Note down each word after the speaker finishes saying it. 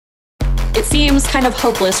It seems kind of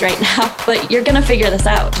hopeless right now, but you're going to figure this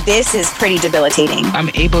out. This is pretty debilitating. I'm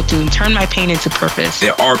able to turn my pain into purpose.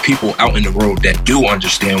 There are people out in the world that do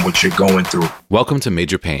understand what you're going through. Welcome to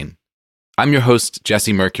Major Pain. I'm your host,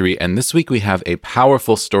 Jesse Mercury, and this week we have a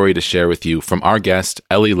powerful story to share with you from our guest,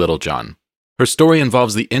 Elly Littlejohn. Her story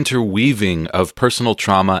involves the interweaving of personal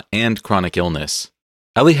trauma and chronic illness.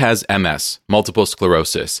 Elly has MS, multiple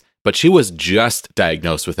sclerosis, but she was just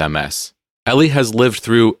diagnosed with MS. Elly has lived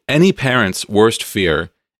through any parent's worst fear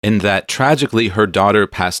in that tragically her daughter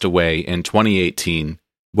passed away in 2018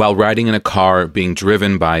 while riding in a car being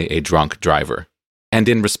driven by a drunk driver. And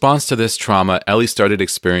in response to this trauma, Elly started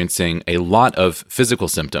experiencing a lot of physical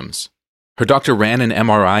symptoms. Her doctor ran an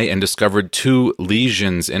MRI and discovered 2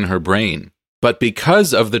 lesions in her brain. But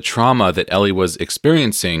because of the trauma that Elly was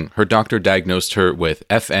experiencing, her doctor diagnosed her with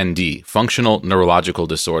FND, functional neurological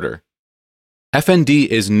disorder. FND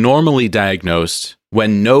is normally diagnosed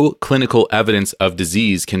when no clinical evidence of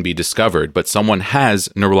disease can be discovered, but someone has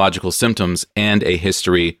neurological symptoms and a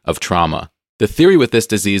history of trauma. The theory with this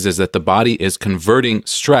disease is that the body is converting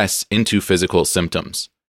stress into physical symptoms.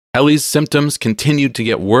 Elly's symptoms continued to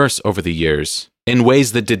get worse over the years in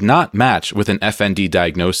ways that did not match with an FND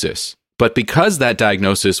diagnosis. But because that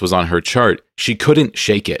diagnosis was on her chart, she couldn't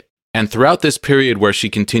shake it. And throughout this period where she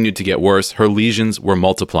continued to get worse, her lesions were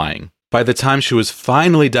multiplying. By the time she was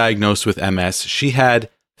finally diagnosed with MS, she had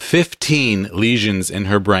 15 lesions in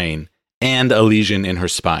her brain and a lesion in her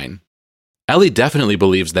spine. Elly definitely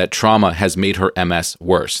believes that trauma has made her MS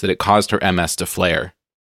worse, that it caused her MS to flare.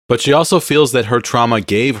 But she also feels that her trauma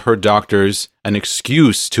gave her doctors an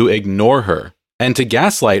excuse to ignore her and to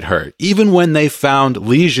gaslight her, even when they found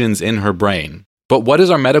lesions in her brain. But what is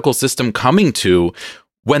our medical system coming to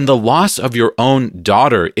when the loss of your own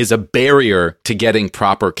daughter is a barrier to getting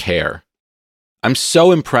proper care? I'm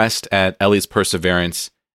so impressed at Elly's perseverance,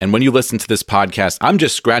 and when you listen to this podcast, I'm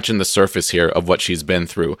just scratching the surface here of what she's been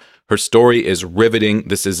through. Her story is riveting.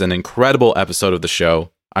 This is an incredible episode of the show.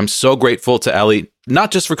 I'm so grateful to Elly, not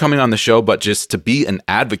just for coming on the show, but just to be an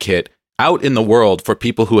advocate out in the world for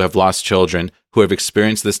people who have lost children, who have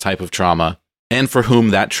experienced this type of trauma, and for whom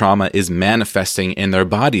that trauma is manifesting in their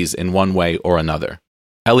bodies in one way or another.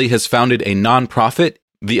 Elly has founded a nonprofit,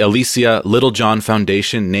 the Alicia Littlejohn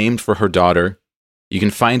Foundation, named for her daughter. You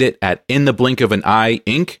can find it at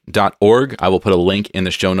intheblinkofanainc.org. I will put a link in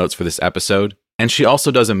the show notes for this episode. And she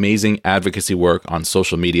also does amazing advocacy work on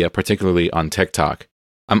social media, particularly on TikTok.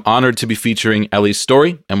 I'm honored to be featuring Elly's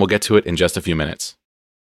story, and we'll get to it in just a few minutes.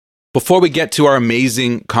 Before we get to our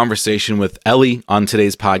amazing conversation with Elly on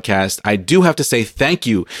today's podcast, I do have to say thank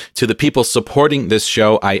you to the people supporting this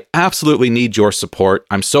show. I absolutely need your support.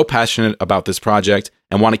 I'm so passionate about this project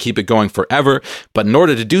and want to keep it going forever, but in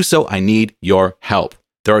order to do so, I need your help.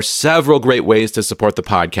 There are several great ways to support the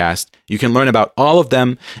podcast. You can learn about all of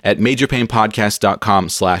them at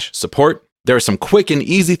majorpainpodcast.com/support. There are some quick and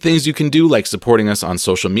easy things you can do, like supporting us on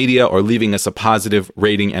social media or leaving us a positive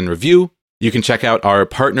rating and review. You can check out our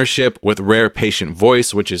partnership with Rare Patient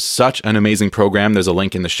Voice, which is such an amazing program. There's a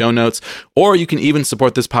link in the show notes. Or you can even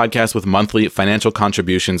support this podcast with monthly financial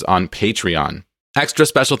contributions on Patreon. Extra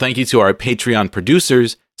special thank you to our Patreon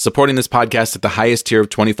producers supporting this podcast at the highest tier of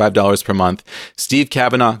 $25 per month: Steve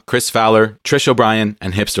Kavanaugh, Chris Fowler, Trish O'Brien,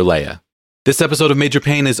 and Hipster Leia. This episode of Major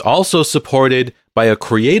Pain is also supported by a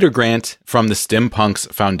creator grant from the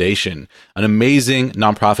Stimpunks Foundation, an amazing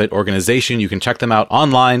nonprofit organization. You can check them out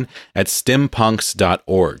online at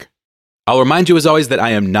stimpunks.org. I'll remind you, as always, that I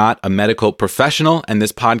am not a medical professional, and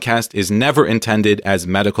this podcast is never intended as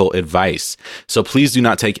medical advice. So please do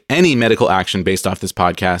not take any medical action based off this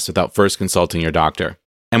podcast without first consulting your doctor.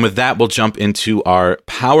 And with that, we'll jump into our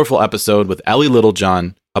powerful episode with Elly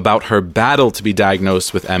Littlejohn about her battle to be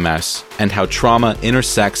diagnosed with MS and how trauma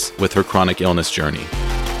intersects with her chronic illness journey.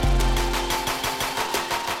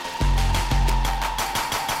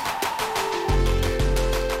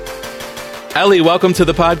 Elly, welcome to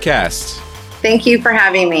the podcast. Thank you for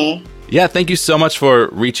having me. Yeah, thank you so much for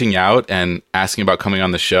reaching out and asking about coming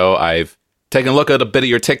on the show. I've taken a look at a bit of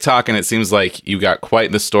your TikTok, and it seems like you got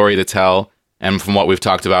quite the story to tell. And from what we've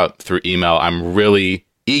talked about through email, I'm really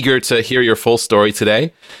eager to hear your full story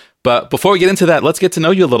today. But before we get into that, let's get to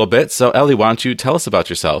know you a little bit. So Elly, why don't you tell us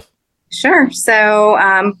about yourself? Sure. So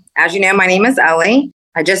as you know, my name is Elly.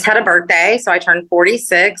 I just had a birthday, so I turned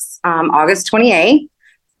 46 August 28th.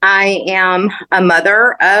 I am a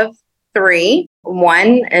mother of 3.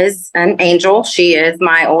 One is an angel. She is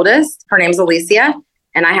my oldest. Her name's Alicia.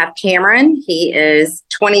 And I have Cameron. He is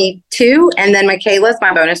 22. And then Michaela's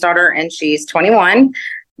my bonus daughter, and she's 21.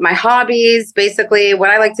 My hobbies, basically, what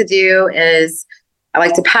I like to do is I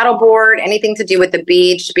like to paddleboard, anything to do with the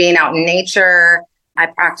beach, being out in nature. I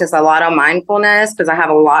practice a lot of mindfulness because I have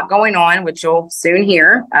a lot going on, which you'll soon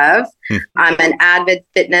hear of. I'm an avid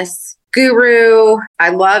fitness guru. I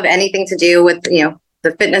love anything to do with,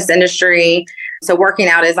 the fitness industry. So working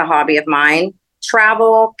out is a hobby of mine.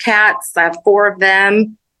 Travel, cats, I have 4 of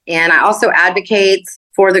them. And I also advocate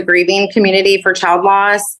for the grieving community for child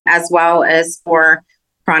loss, as well as for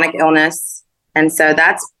chronic illness. And so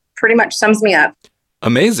that's pretty much sums me up.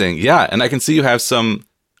 Amazing. Yeah. And I can see you have some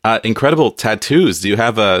incredible tattoos. Do you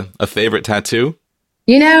have a favorite tattoo?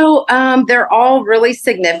 They're all really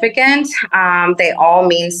significant. They all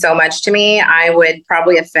mean so much to me. I would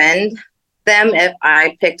probably offend them if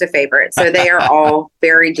I picked a favorite. So they are all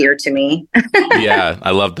very dear to me. Yeah, I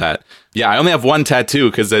love that. Yeah, I only have one tattoo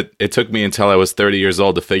because it took me until I was 30 years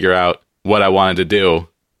old to figure out what I wanted to do.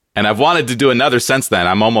 And I've wanted to do another since then.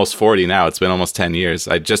 I'm almost 40 now. It's been almost 10 years.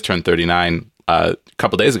 I just turned 39 a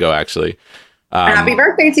couple days ago, actually. Happy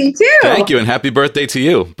birthday to you, too. Thank you, and happy birthday to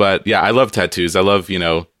you. But yeah, I love tattoos. I love,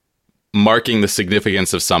 marking the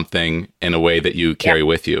significance of something in a way that you carry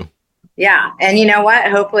with you. Yeah. And you know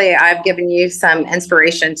what? Hopefully I've given you some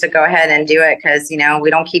inspiration to go ahead and do it because,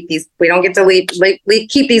 we don't get to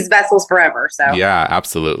keep these vessels forever. So yeah,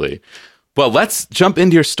 absolutely. Well, let's jump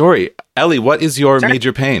into your story. Elly, what is your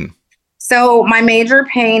major pain? So my major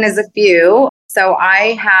pain is a few. So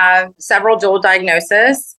I have several dual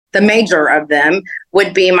diagnoses. The major of them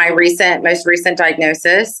would be my most recent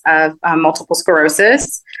diagnosis of multiple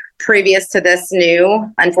sclerosis. Previous to this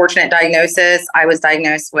new unfortunate diagnosis, I was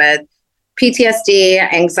diagnosed with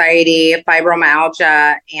PTSD, anxiety,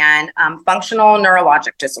 fibromyalgia, and functional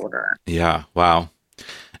neurologic disorder. Yeah, wow.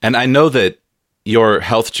 And I know that your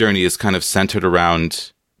health journey is kind of centered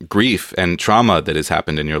around grief and trauma that has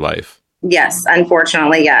happened in your life. Yes,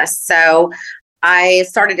 unfortunately, yes. So I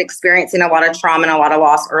started experiencing a lot of trauma and a lot of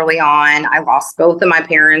loss early on. I lost both of my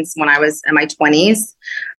parents when I was in my 20s.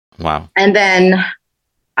 Wow. And then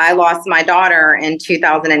I lost my daughter in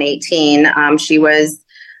 2018. She was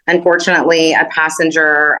unfortunately a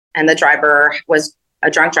passenger and the driver was a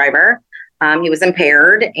drunk driver. He was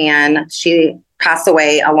impaired and she passed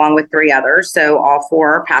away along with 3 others. So all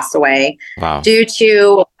 4 passed away due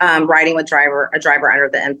to riding with a driver under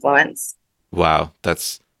the influence. Wow.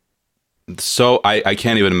 That's so I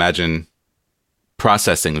can't even imagine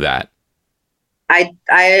processing that. I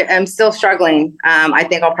am still struggling. I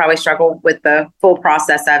think I'll probably struggle with the full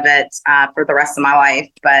process of it for the rest of my life.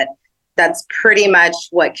 But that's pretty much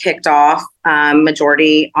what kicked off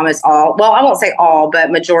almost all, well, I won't say all,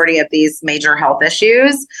 but majority of these major health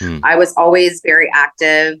issues. I was always very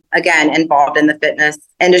active, again, involved in the fitness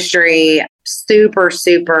industry, super,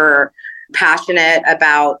 super passionate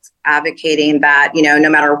about advocating that, no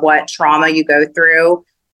matter what trauma you go through,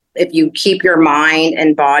 if you keep your mind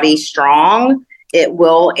and body strong, it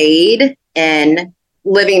will aid in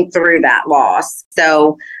living through that loss.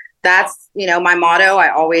 So that's, my motto. I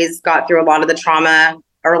always got through a lot of the trauma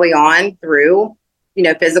early on through,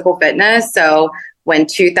 physical fitness. So when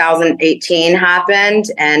 2018 happened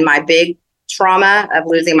and my big trauma of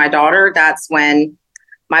losing my daughter, that's when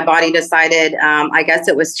my body decided, I guess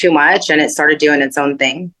it was too much and it started doing its own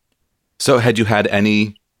thing. So had you had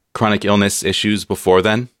any chronic illness issues before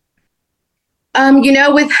then?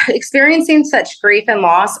 With experiencing such grief and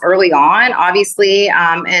loss early on, obviously,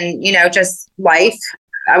 and, just life,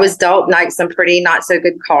 I was dealt like some pretty not so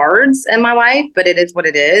good cards in my life, but it is what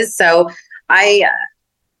it is. So I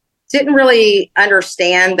didn't really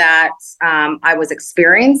understand that I was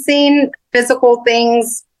experiencing physical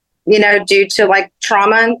things, due to like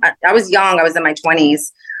trauma. I was young. I was in my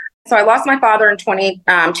 20s. So I lost my father in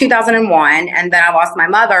 2001, and then I lost my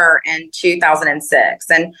mother in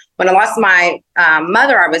 2006. And when I lost my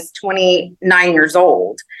mother, I was 29 years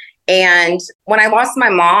old. And when I lost my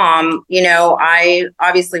mom, I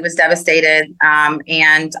obviously was devastated.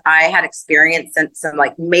 And I had experienced some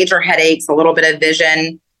like major headaches, a little bit of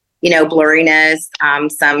vision, blurriness,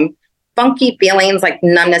 some funky feelings like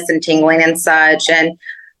numbness and tingling and such. And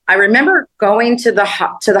I remember going to the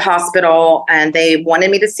hospital and they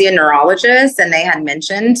wanted me to see a neurologist and they had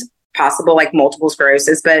mentioned possible like multiple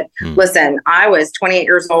sclerosis. But listen, I was 28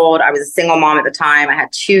 years old. I was a single mom at the time. I had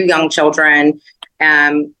 2 young children.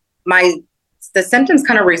 The symptoms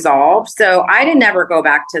kind of resolved. So I never went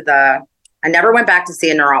back to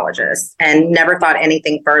see a neurologist and never thought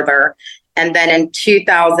anything further. And then in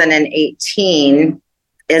 2018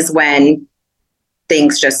 is when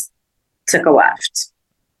things just took a left.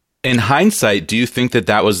 In hindsight, do you think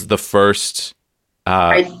that was the first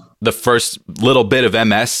little bit of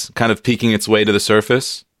MS kind of peeking its way to the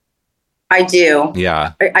surface? I do.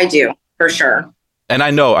 Yeah. I do, for sure. And I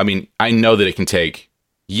know that it can take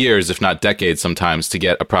years, if not decades sometimes, to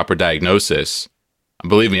get a proper diagnosis.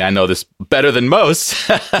 Believe me, I know this better than most.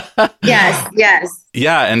 Yes.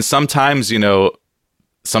 Yeah, and sometimes,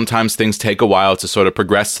 sometimes things take a while to sort of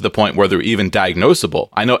progress to the point where they're even diagnosable.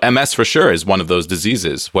 I know MS for sure is one of those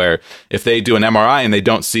diseases where if they do an MRI and they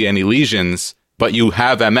don't see any lesions, but you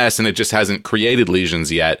have MS and it just hasn't created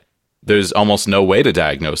lesions yet, there's almost no way to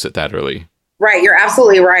diagnose it that early. Right. You're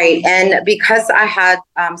absolutely right. And because I had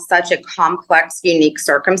such a complex, unique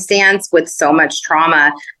circumstance with so much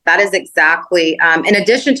trauma, that is exactly, in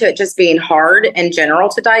addition to it just being hard in general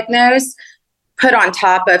to diagnose, put on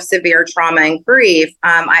top of severe trauma and grief,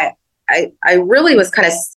 I really was kind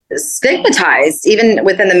of stigmatized even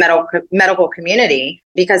within the medical community,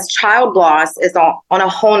 because child loss is on a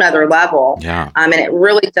whole nother level. Yeah. And it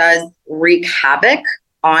really does wreak havoc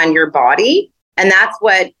on your body. And that's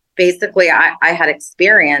what basically I had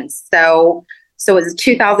experienced. So it was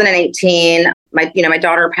 2018. My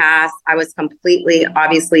daughter passed. I was completely,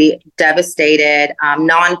 obviously devastated,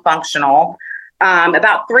 non-functional.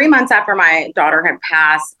 About 3 months after my daughter had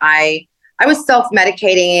passed, I was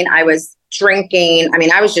self-medicating. I was drinking. I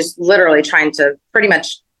mean, I was just literally trying to pretty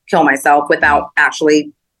much kill myself without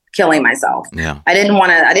actually killing myself. Yeah. I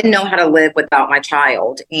didn't know how to live without my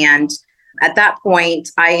child. And at that point,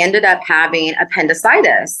 I ended up having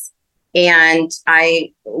appendicitis. And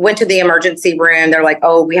I went to the emergency room. They're like,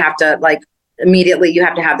 oh, we have to immediately, you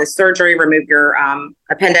have to have this surgery, remove your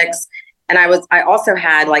appendix. And I also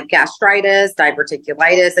had gastritis,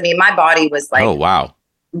 diverticulitis. I mean, my body was oh, wow,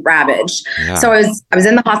 ravaged. Yeah. So I was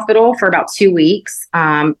in the hospital for about 2 weeks,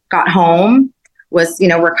 got home, was,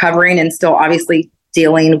 recovering and still obviously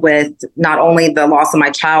dealing with not only the loss of my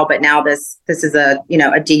child, but now this is a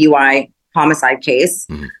DUI homicide case.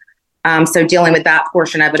 Mm-hmm. So dealing with that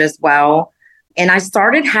portion of it as well. And I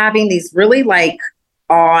started having these really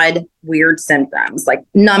odd, weird symptoms, like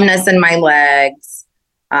numbness in my legs.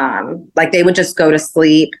 They would just go to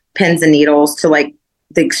sleep, pins and needles to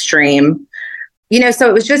the extreme, so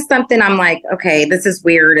it was just something I'm like, okay, this is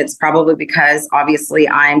weird. It's probably because obviously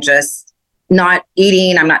I'm just not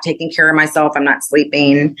eating. I'm not taking care of myself. I'm not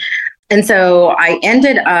sleeping. And so I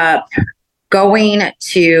ended up going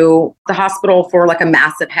to the hospital for a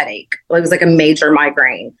massive headache. It was a major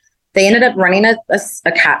migraine. They ended up running a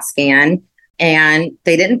CAT scan and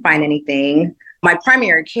they didn't find anything. My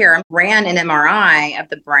primary care ran an MRI of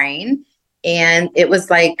the brain and it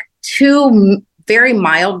was 2 very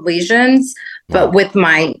mild lesions. Wow. But with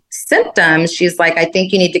my symptoms, she's like, I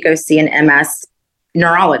think you need to go see an MS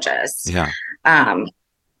neurologist. Yeah.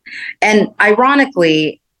 And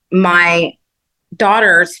ironically, my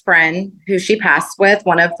daughter's friend who she passed with,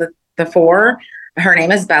 one of the 4, her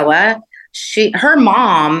name is Bella. Her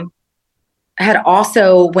mom had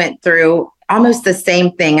also went through almost the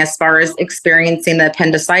same thing as far as experiencing the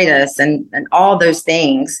appendicitis and all those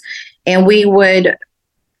things. And we would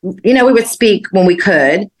speak when we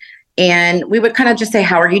could, and we would kind of just say,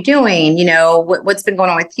 how are you doing? What's been going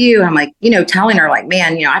on with you? I'm telling her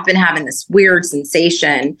man, I've been having this weird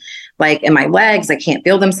sensation in my legs. I can't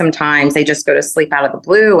feel them sometimes. They just go to sleep out of the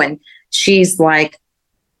blue. And she's like,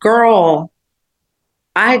 girl,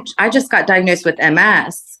 I just got diagnosed with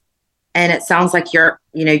MS. And it sounds like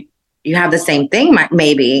you have the same thing,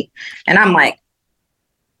 maybe. And I'm like,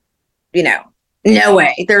 no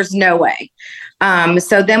way. There's no way.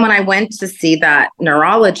 So then when I went to see that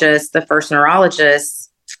neurologist, the first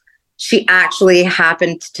neurologist, she actually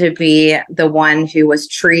happened to be the one who was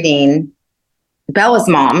treating Bella's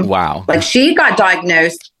mom. Wow. She got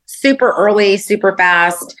diagnosed super early, super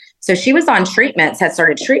fast. So she was on treatments, had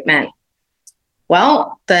started treatment.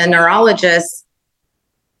 Well, the neurologist,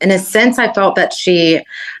 in a sense, I felt that she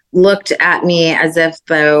looked at me as if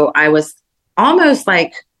though I was almost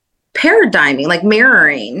paradigming,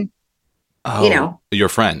 mirroring, your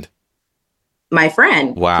friend, my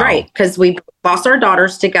friend. Wow. Right. Because we lost our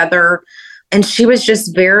daughters together and she was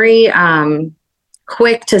just very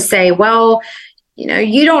quick to say, well,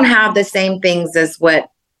 you don't have the same things as what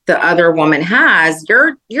the other woman has.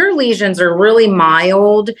 Your lesions are really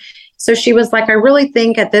mild. So she was like, I really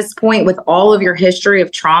think at this point with all of your history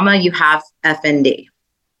of trauma, you have FND.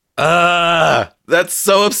 That's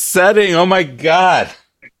so upsetting. Oh my God.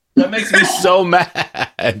 That makes me so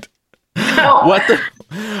mad. What the?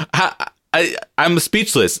 I'm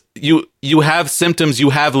speechless. You have symptoms, you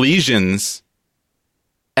have lesions,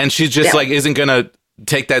 and she just isn't gonna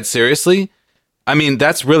take that seriously. I mean,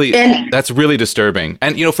 that's really disturbing.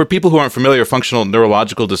 And for people who aren't familiar, functional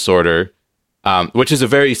neurological disorder, which is a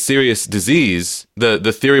very serious disease,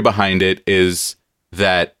 the theory behind it is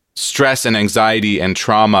that stress and anxiety and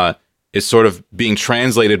trauma is sort of being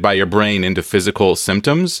translated by your brain into physical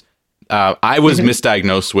symptoms. I was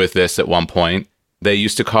misdiagnosed with this at one point. They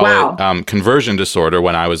used to call it conversion disorder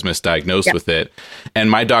when I was misdiagnosed with it.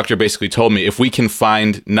 And my doctor basically told me, if we can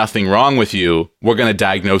find nothing wrong with you, we're going to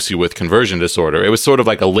diagnose you with conversion disorder. It was sort of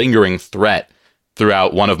like a lingering threat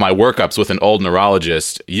throughout one of my workups with an old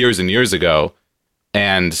neurologist years and years ago.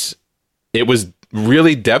 And it was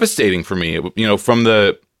really devastating for me.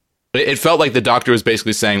 It felt like the doctor was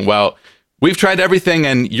basically saying, well, we've tried everything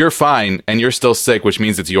and you're fine and you're still sick, which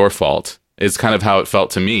means it's your fault. Is kind of how it felt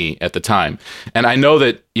to me at the time. And I know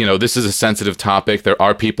that, this is a sensitive topic. There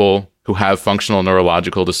are people who have functional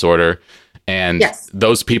neurological disorder, and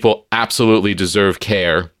those people absolutely deserve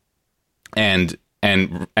care and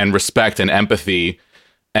respect and empathy.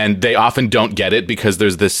 And they often don't get it because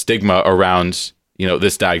there's this stigma around,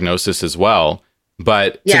 this diagnosis as well.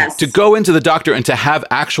 But to go into the doctor and to have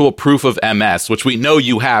actual proof of MS, which we know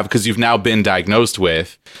you have because you've now been diagnosed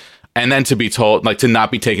with, and then to be told, to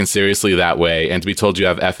not be taken seriously that way, and to be told you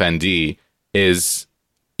have FND is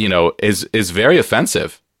very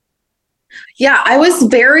offensive. Yeah, I was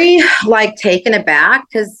very taken aback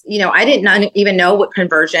because, I didn't even know what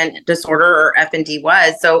conversion disorder or FND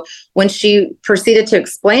was. So when she proceeded to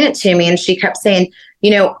explain it to me, and she kept saying,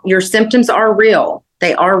 your symptoms are real.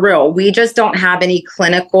 They are real. We just don't have any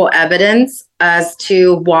clinical evidence as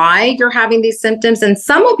to why you're having these symptoms. And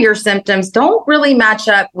some of your symptoms don't really match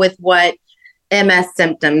up with what MS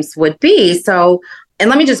symptoms would be. So, and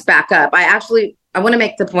let me just back up. I want to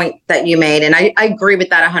make the point that you made, and I agree with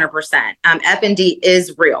that 100%. FND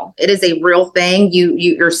is real. It is a real thing.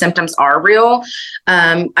 Your symptoms are real.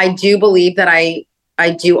 I do believe that I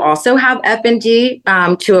do also have FND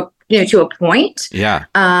to a point. Yeah.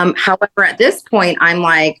 However, at this point, I'm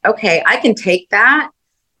like, okay, I can take that.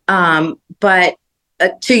 But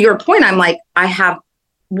to your point, I'm like,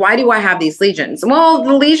 why do I have these lesions? Well,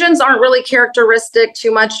 the lesions aren't really characteristic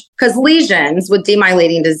too much because lesions with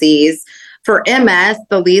demyelinating disease for MS,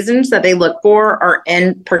 the lesions that they look for are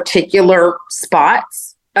in particular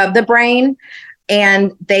spots of the brain,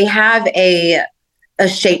 and they have a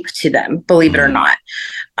shape to them, believe it or not.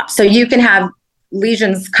 So you can have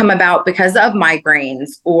lesions come about because of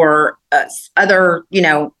migraines or other,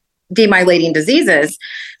 demyelinating diseases.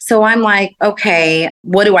 So I'm like, okay,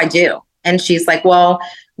 what do I do? And she's like, well,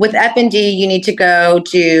 with FND, you need to go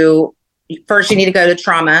to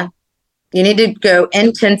trauma. You need to go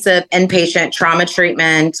intensive inpatient trauma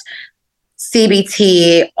treatment,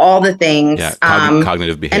 CBT, all the things. Yeah,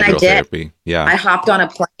 cognitive behavioral therapy. Yeah. I hopped on a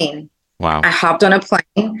plane. Wow. I hopped on a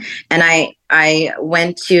plane and I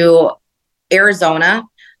went to Arizona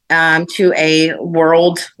to a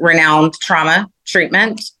world-renowned trauma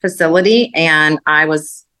treatment facility. And I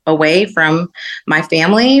was away from my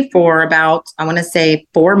family for about, I want to say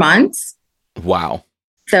 4 months. Wow.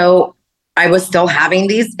 So I was still having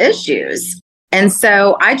these issues. And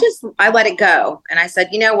so I let it go. And I said,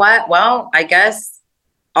 you know what? Well, I guess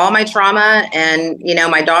all my trauma and,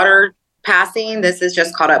 my daughter passing, this has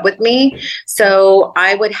just caught up with me. So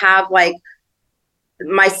I would have my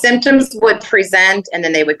symptoms would present and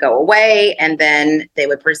then they would go away and then they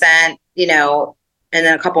would present, and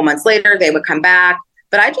then a couple months later they would come back.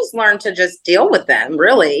 But I just learned to just deal with them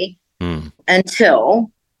really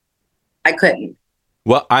until I couldn't.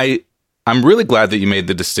 Well, I'm really glad that you made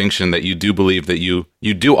the distinction that you do believe that you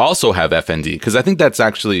do also have FND, because I think that's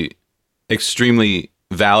actually extremely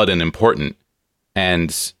valid and important.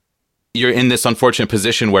 And you're in this unfortunate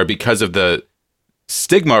position where because of the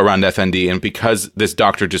stigma around FND and because this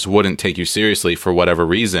doctor just wouldn't take you seriously for whatever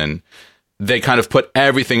reason, they kind of put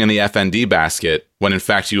everything in the FND basket when in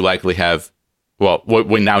fact you likely have, well,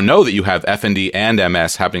 we now know that you have FND and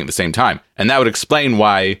MS happening at the same time. And that would explain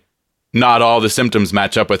why not all the symptoms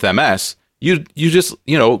match up with MS. You just,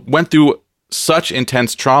 went through such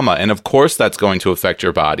intense trauma. And of course that's going to affect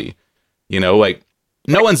your body. No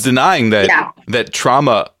one's denying that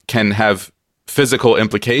trauma can have physical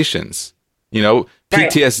implications.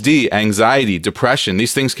 PTSD, anxiety, depression,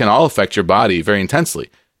 these things can all affect your body very intensely.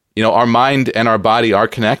 Our mind and our body are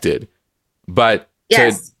connected, but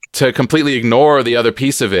to completely ignore the other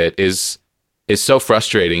piece of it is so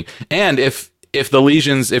frustrating. And if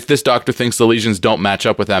this doctor thinks the lesions don't match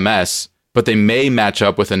up with MS, but they may match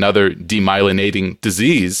up with another demyelinating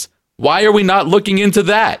disease, why are we not looking into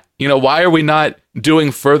that? Why are we not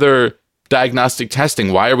doing further diagnostic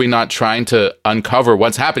testing? Why are we not trying to uncover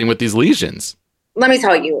what's happening with these lesions? Let me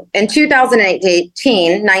tell you, in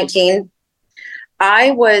 2019,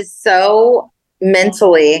 I was so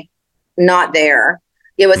mentally not there.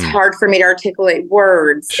 It was hard for me to articulate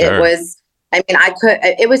words. Sure. It was I mean, I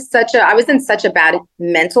was in such a bad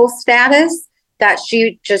mental status that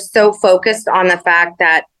she just so focused on the fact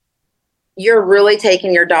that you're really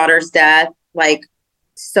taking your daughter's death like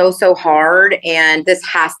so hard, and this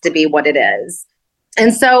has to be what it is.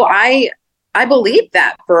 And so I believed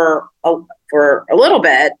that for a little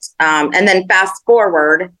bit. And then fast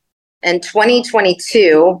forward in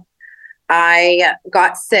 2022, I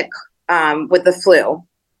got sick with the flu.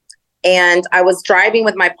 And I was driving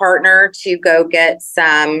with my partner to go get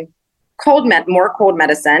some more cold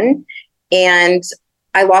medicine. And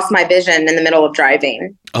I lost my vision in the middle of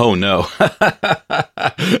driving. Oh, no.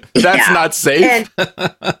 That's not safe. And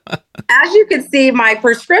as you can see, my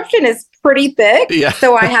prescription is pretty thick. Yeah.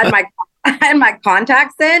 So I had my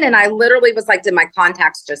contacts in, and I literally was like, did my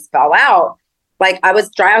contacts just fell out? Like I was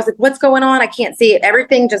like, what's going on? I can't see it.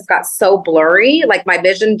 Everything just got so blurry. Like my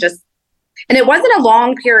vision just, and it wasn't a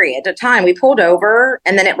long period of time. We pulled over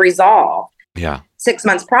and then it resolved. Yeah. 6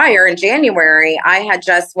 months prior in January, I had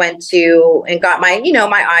just went to and got my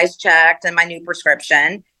eyes checked and my new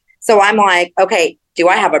prescription. So I'm like, okay, do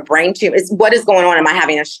I have a brain tumor? What is going on? Am I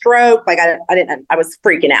having a stroke? Like I was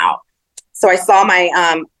freaking out. So I saw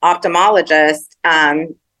my ophthalmologist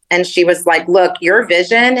and she was like, look, your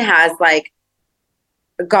vision has like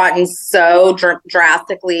gotten so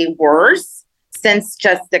drastically worse since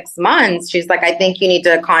just 6 months. She's like, I think you need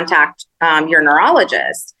to contact your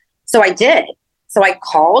neurologist. So I did. So I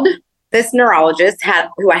called this neurologist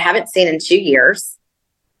who I haven't seen in 2 years,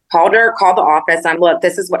 called the office. I'm look,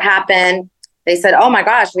 this is what happened. They said, oh my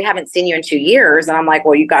gosh, we haven't seen you in 2 years. And I'm like,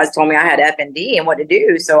 well, you guys told me I had FND and what to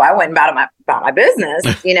do. So I went about my business,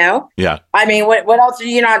 Yeah. I mean, what else did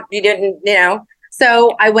you didn't.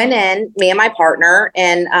 So I went in, me and my partner,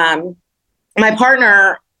 and my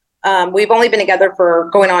partner, we've only been together for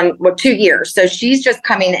going on 2 years. So she's just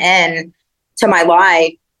coming in to my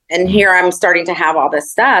life, and here I'm starting to have all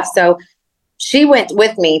this stuff. So she went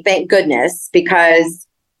with me, thank goodness, because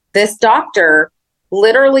this doctor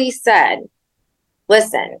literally said,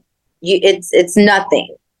 listen, it's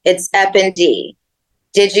nothing. It's FND.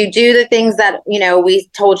 Did you do the things that, we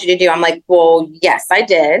told you to do? I'm like, well, yes, I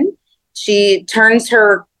did. She turns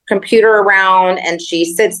her computer around and she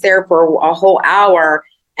sits there for a whole hour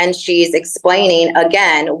and she's explaining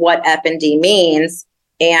again what FND means.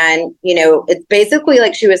 And, it's basically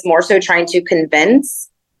like she was more so trying to convince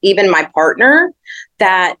even my partner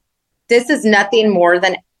that this is nothing more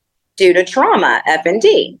than due to trauma,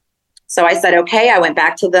 FND. So I said, okay, I went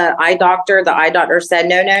back to the eye doctor. The eye doctor said,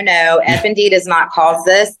 no, FND does not cause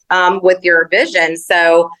this with your vision.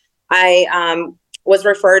 So I was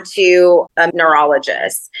referred to a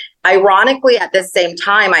neurologist. Ironically, at the same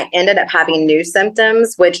time, I ended up having new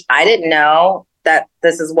symptoms, which I didn't know that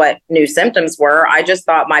this is what new symptoms were. I just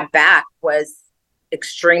thought my back was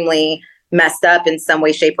extremely messed up in some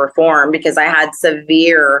way, shape, or form because I had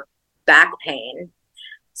severe back pain.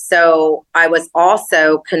 So I was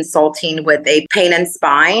also consulting with a pain and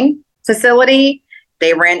spine facility.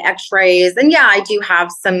 They ran x-rays. And yeah, I do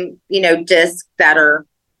have some, discs that are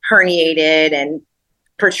herniated and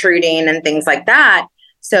protruding and things like that.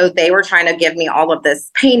 So they were trying to give me all of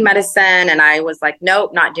this pain medicine. And I was like,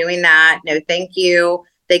 nope, not doing that. No, thank you.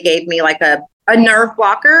 They gave me like a nerve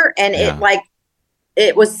blocker and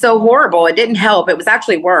it was so horrible. It didn't help. It was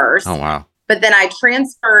actually worse. Oh, wow. But then I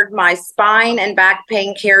transferred my spine and back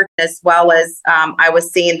pain care as well as I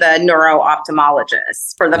was seeing the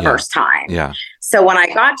neuro-ophthalmologist for the first time. Yeah. So when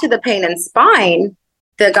I got to the pain and spine,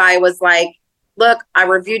 the guy was like, look, I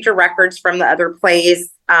reviewed your records from the other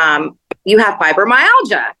place. You have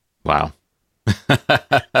fibromyalgia. Wow.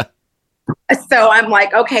 So I'm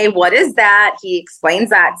like, okay, what is that? He explains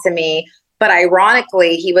that to me. But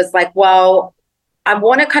ironically, he was like, well, I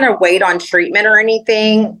want to kind of wait on treatment or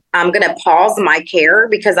anything. I'm going to pause my care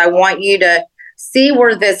because I want you to see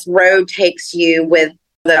where this road takes you with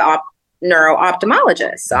the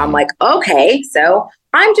neuro-ophthalmologist. So I'm like, okay. So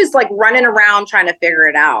I'm just like running around trying to figure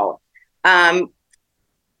it out.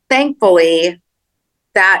 Thankfully,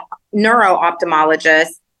 that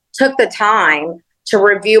neuro-ophthalmologist took the time to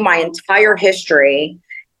review my entire history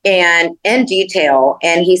and in detail.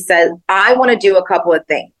 And he said, I want to do a couple of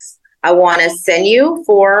things. I want to send you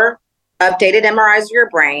for updated MRIs of your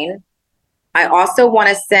brain. I also want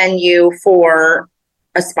to send you for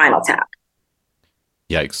a spinal tap.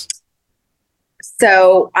 Yikes.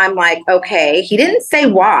 So I'm like, okay. He didn't say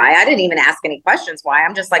why. I didn't even ask any questions why.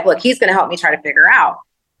 I'm just like, look, he's going to help me try to figure out.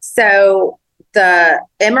 So the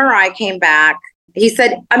MRI came back. He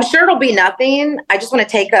said, I'm sure it'll be nothing. I just want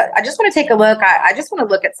to take a look. I just want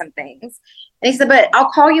to look at some things. And he said, but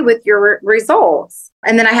I'll call you with your results.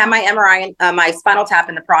 And then I had my MRI and my spinal tap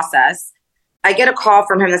in the process. I get a call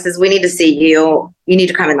from him that says, we need to see you. You need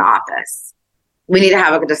to come in the office. We need to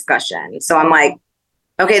have a discussion. So I'm like,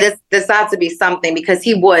 okay, this has to be something, because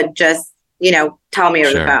he would just, tell me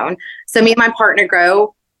over the phone. So me and my partner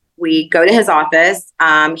we go to his office.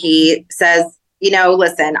 He says,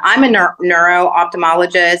 listen, I'm a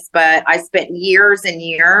neuro-ophthalmologist, but I spent years and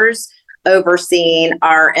years overseeing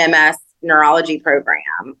our MS neurology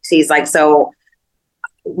program. So he's like, so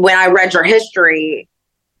when I read your history,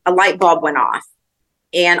 a light bulb went off.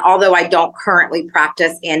 And although I don't currently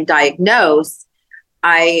practice and diagnose,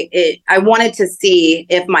 I wanted to see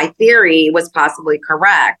if my theory was possibly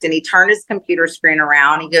correct. And he turned his computer screen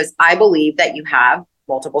around. He goes, I believe that you have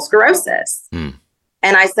multiple sclerosis. And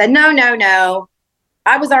I said, no.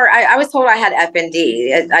 I was told I had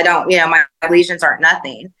FND. I don't, my lesions aren't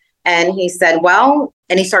nothing. And he said, well,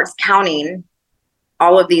 and he starts counting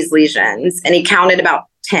all of these lesions, and he counted about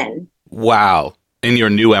 10. Wow. In your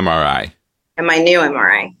new MRI. In my new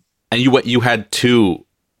MRI. And you had 2,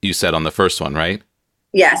 you said, on the first one, right?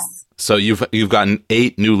 Yes. So you've gotten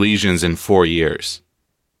 8 new lesions in 4 years.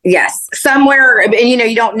 Yes. Somewhere, and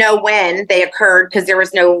you don't know when they occurred because there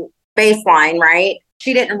was no baseline, right?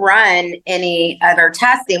 She didn't run any other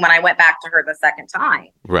testing when I went back to her the second time.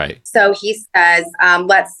 Right. So he says,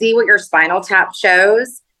 let's see what your spinal tap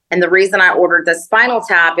shows. And the reason I ordered the spinal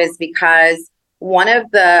tap is because one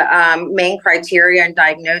of the main criteria in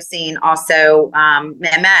diagnosing also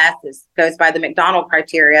MS goes by the McDonald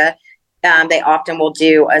criteria. They often will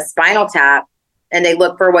do a spinal tap, and they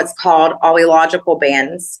look for what's called neurological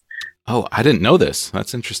bands. Oh, I didn't know this.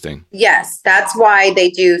 That's interesting. Yes, that's why they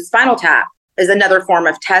do spinal tap, is another form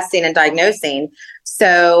of testing and diagnosing.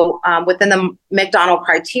 So within the McDonald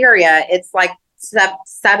criteria, it's like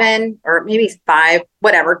 7 or maybe 5,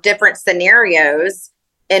 whatever, different scenarios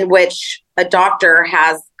in which a doctor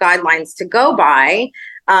has guidelines to go by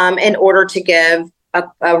in order to give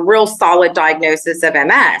a real solid diagnosis of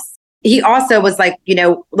MS. He also was like,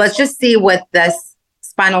 let's just see what this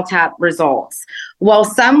spinal tap results.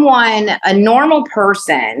 Well, a normal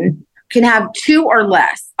person can have 2 or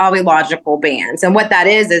less neurological bands. And what that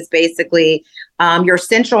is basically your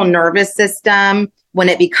central nervous system, when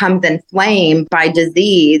it becomes inflamed by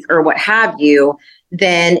disease or what have you,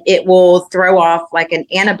 then it will throw off like an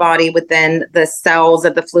antibody within the cells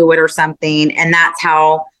of the fluid or something. And that's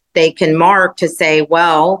how they can mark to say,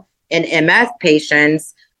 well, in MS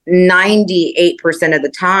patients, 98% of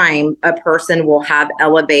the time, a person will have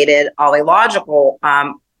elevated neurological,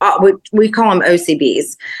 we call them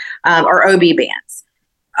OCBs or OB bands.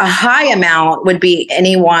 A high amount would be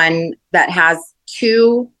anyone that has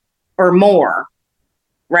 2 or more,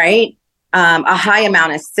 right? A high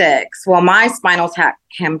amount is 6. Well, my spinal tap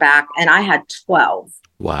came back and I had 12.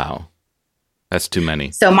 Wow. That's too many.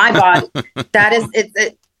 So my body,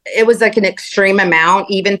 it was like an extreme amount,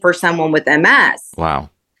 even for someone with MS. Wow.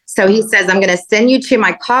 So he says, I'm going to send you to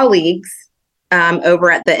my colleagues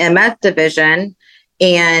over at the MS division,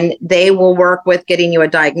 and they will work with getting you a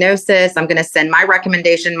diagnosis. I'm going to send my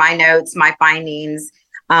recommendation, my notes, my findings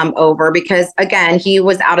over, because again, he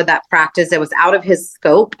was out of that practice. It was out of his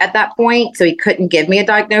scope at that point. So he couldn't give me a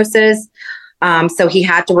diagnosis. So he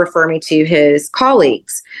had to refer me to his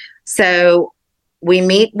colleagues. So we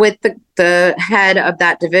meet with the head of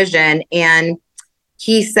that division, and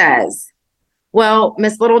he says, well,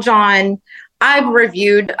 Miss Littlejohn, I've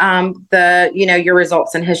reviewed your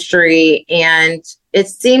results in history, and it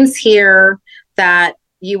seems here that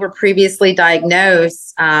you were previously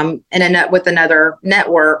diagnosed with another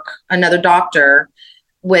doctor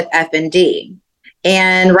with FND.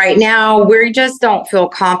 And right now, we just don't feel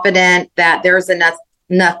confident that there's enough.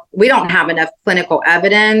 We don't have enough clinical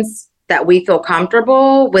evidence that we feel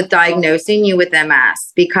comfortable with diagnosing you with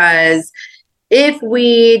MS, because if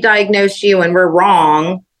we diagnose you and we're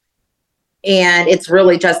wrong, and it's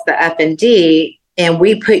really just the FND, and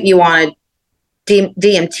we put you on a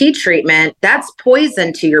DMT treatment, that's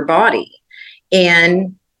poison to your body.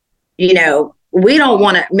 And, we don't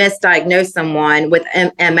want to misdiagnose someone with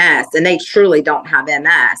MS and they truly don't have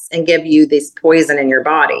MS and give you this poison in your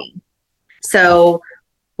body. So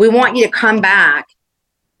we want you to come back.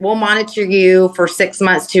 We'll monitor you for 6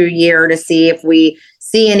 months to a year to see if we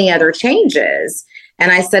see any other changes.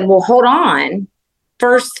 And I said, well, hold on.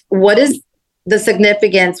 First, what is the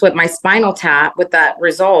significance with my spinal tap with that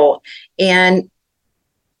result? And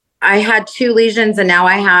I had 2 lesions and now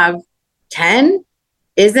I have 10.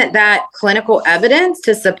 Isn't that clinical evidence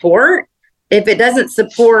to support? If it doesn't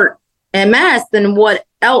support MS, then what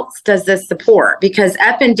else does this support? Because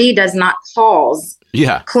FND does not cause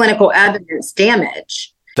clinical evidence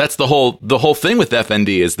damage. That's the whole thing with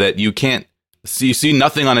FND, is that you can't So you see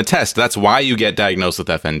nothing on a test. That's why you get diagnosed with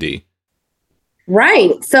FND.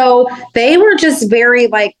 Right. So they were just very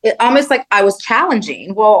almost like I was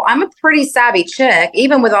challenging. Well, I'm a pretty savvy chick,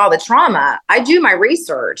 even with all the trauma. I do my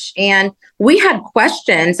research, and we had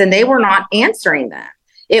questions and they were not answering them.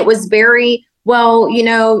 It was very, well,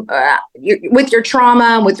 with your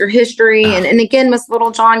trauma, with your history. And again, Miss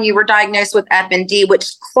Littlejohn, you were diagnosed with FND,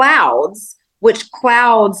 which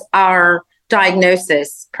clouds our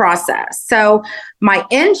diagnosis process. So my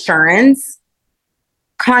insurance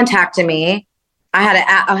contacted me. I had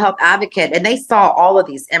a health advocate, and they saw all of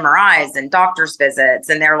these MRIs and doctor's visits.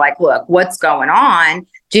 And they're like, look, what's going on?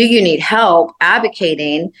 Do you need help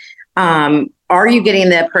advocating? Are you getting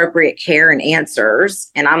the appropriate care and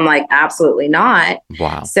answers? And I'm like, absolutely not.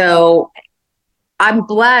 Wow. So I'm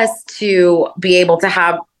blessed to be able to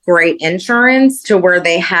have great insurance to where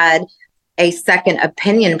they had a second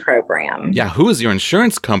opinion program. Yeah. Who is your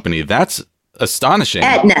insurance company? That's astonishing.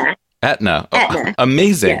 Aetna. Aetna. Aetna. Oh,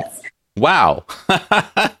 amazing. Yes. Wow.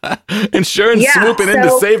 Insurance swooping in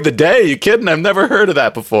to save the day. You kidding? I've never heard of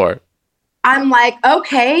that before. I'm like,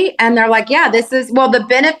 okay. And they're like, yeah, this is, well, the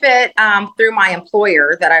benefit through my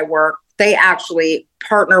employer that I work, they actually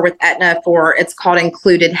partner with Aetna for, it's called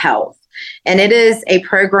Included Health. And it is a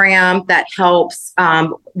program that helps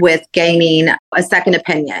with gaining a second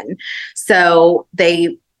opinion. So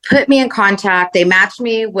they put me in contact. They matched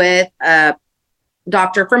me with a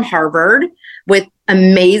doctor from Harvard with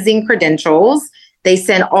amazing credentials. They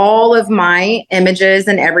sent all of my images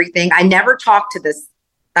and everything. I never talked to this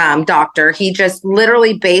doctor. He just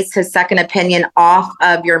literally based his second opinion off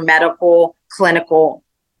of your medical clinical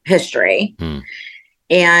history.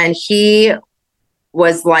 And he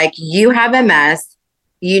was like, you have MS.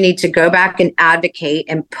 You need to go back and advocate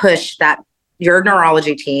and push your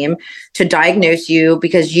neurology team to diagnose you,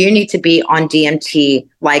 because you need to be on DMT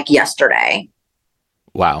like yesterday.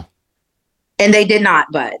 Wow. And they did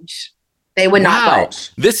not budge. They would not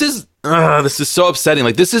budge. This is so upsetting.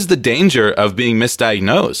 Like, this is the danger of being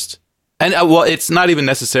misdiagnosed. And well, it's not even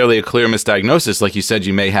necessarily a clear misdiagnosis. Like you said,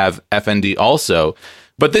 you may have FND also,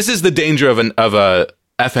 but this is the danger of a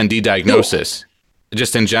FND diagnosis,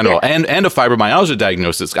 just in general, and a fibromyalgia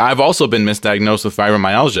diagnosis. I've also been misdiagnosed with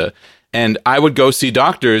fibromyalgia, and I would go see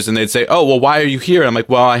doctors, and they'd say, "Oh, well, why are you here?" And I'm like,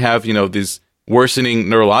 "Well, I have these worsening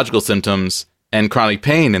neurological symptoms and chronic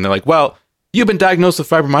pain," and they're like, "Well, you've been diagnosed with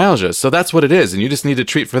fibromyalgia, so that's what it is, and you just need to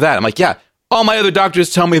treat for that." I'm like, yeah, all my other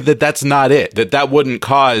doctors tell me that that's not it, that wouldn't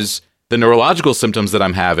cause the neurological symptoms that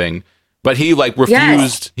I'm having. But he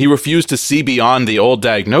refused to see beyond the old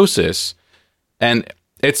diagnosis. And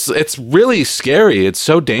it's really scary. It's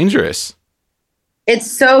so dangerous.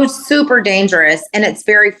 It's so super dangerous, and it's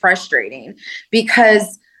very frustrating,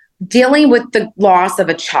 because dealing with the loss of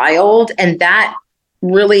a child and that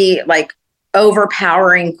really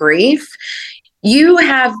overpowering grief, you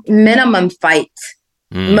have minimum fight.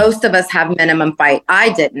 Most of us have minimum fight. I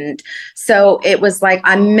didn't. So it was like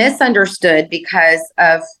I'm misunderstood because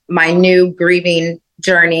of my new grieving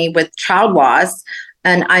journey with child loss.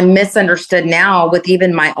 And I'm misunderstood now with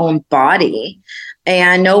even my own body.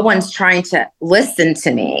 And no one's trying to listen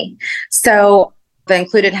to me. So the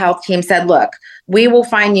Included Health team said, look, we will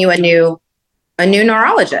find you a new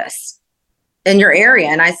neurologist in your area.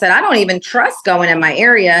 And I said, I don't even trust going in my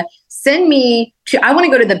area. Send me to, I want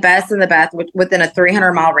to go to the best and the best within a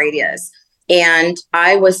 300-mile radius. And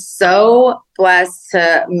I was so blessed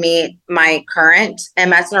to meet my current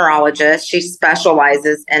MS neurologist. She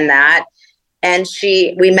specializes in that. And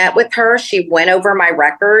we met with her. She went over my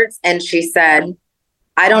records and she said,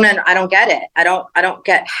 I don't get it. I don't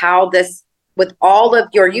get how this, with all of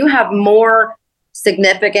you have more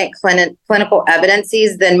significant clinical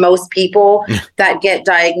evidences than most people that get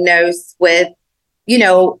diagnosed with,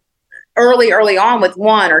 early on with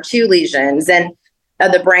 1 or 2 lesions and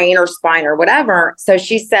of the brain or spine or whatever. So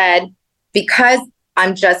she said, because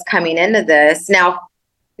I'm just coming into this now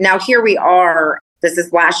here we are. This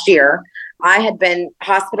is last year. I had been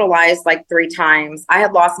hospitalized 3 times. I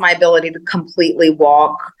had lost my ability to completely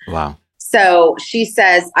walk. Wow. So she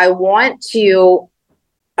says, I want to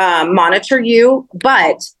monitor you,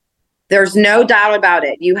 but there's no doubt about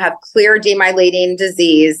it. You have clear demyelinating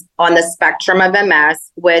disease on the spectrum of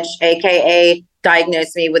MS, which AKA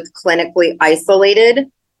diagnosed me with clinically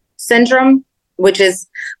isolated syndrome, which is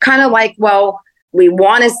kind of like, well, we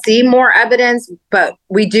want to see more evidence, but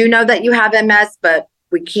we do know that you have MS, but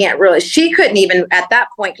we can't really. She couldn't even at that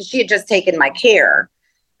point because she had just taken my care.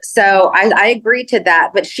 So I agreed to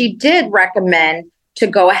that, but she did recommend to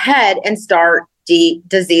go ahead and start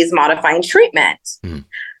disease modifying treatment.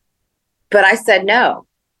 But I said no.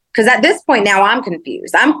 Because at this point now I'm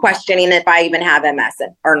confused. I'm questioning if I even have MS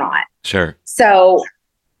or not. Sure. So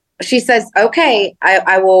she says, okay,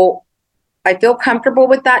 I feel comfortable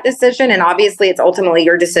with that decision. And obviously it's ultimately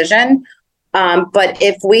your decision. But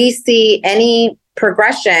if we see any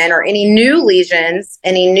progression or any new lesions,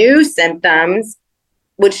 any new symptoms,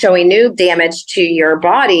 which showing new damage to your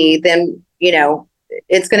body, then,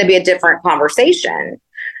 it's going to be a different conversation.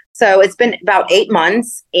 So it's been about 8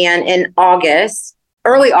 months. And in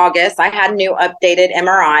early August, I had new updated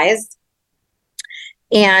MRIs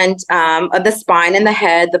and of the spine and the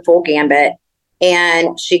head, the full gambit.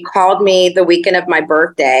 And she called me the weekend of my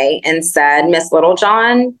birthday and said, Miss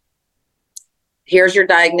Littlejohn, here's your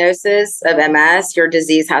diagnosis of MS. Your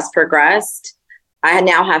disease has progressed. I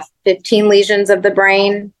now have 15 lesions of the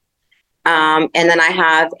brain. And then I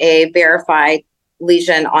have a verified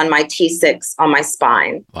lesion on my T6 on my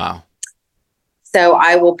spine. Wow. So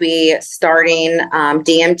I will be starting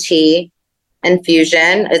DMT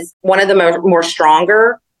infusion. It's one of the more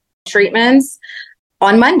stronger treatments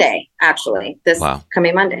on Monday, actually, this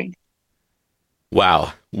coming Monday.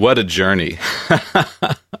 Wow. What a journey.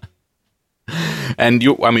 And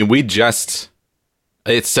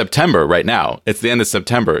it's September right now. It's the end of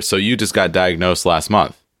September. So you just got diagnosed last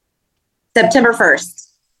month. September 1st.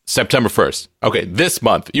 September 1st. Okay, this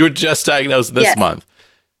month. You were just diagnosed this month.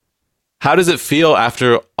 How does it feel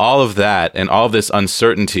after all of that and all of this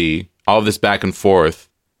uncertainty, all of this back and forth,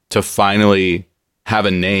 to finally have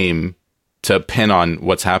a name to pin on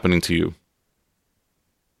what's happening to you?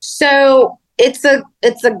 So it's a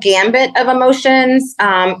gambit of emotions.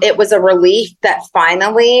 It was a relief that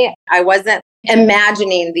finally I wasn't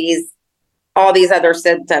imagining all these other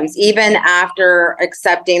symptoms. Even after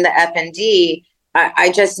accepting the FND,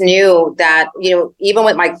 I just knew that, even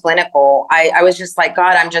with my clinical, I was just like,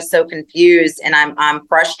 God, I'm just so confused and I'm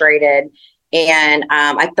frustrated. And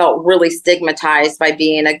I felt really stigmatized by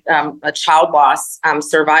being a child loss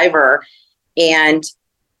survivor. And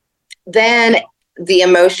then the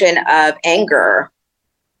emotion of anger,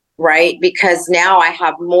 right? Because now I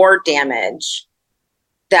have more damage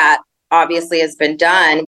that obviously has been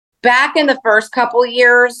done. Back in the first couple of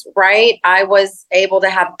years, right, I was able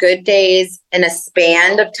to have good days in a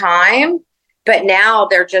span of time, but now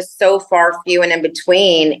they're just so far few and in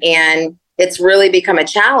between, and it's really become a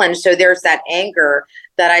challenge. So there's that anger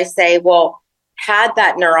that I say, well, had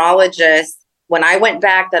that neurologist, when I went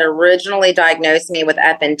back that originally diagnosed me with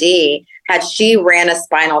FND, had she ran a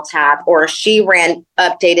spinal tap or she ran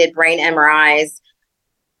updated brain MRIs,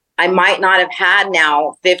 I might not have had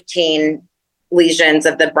now 15 lesions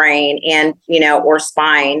of the brain and, or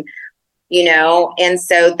spine, and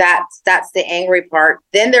so that's the angry part.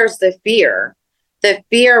 Then there's the fear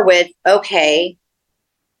with, okay,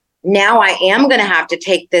 now I am going to have to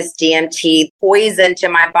take this DMT poison to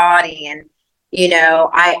my body. And,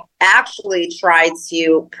 I actually tried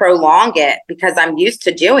to prolong it because I'm used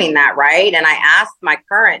to doing that. Right. And I asked my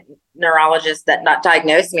current neurologist that not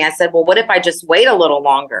diagnosed me, I said, well, what if I just wait a little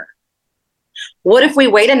longer? What if we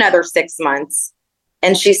wait another 6 months?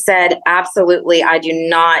 And she said, absolutely. I do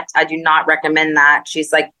not recommend that.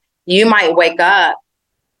 She's like, you might wake up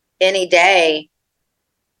any day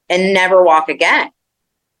and never walk again.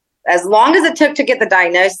 As long as it took to get the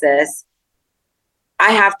diagnosis,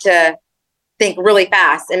 I have to think really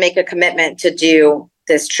fast and make a commitment to do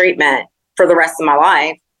this treatment for the rest of my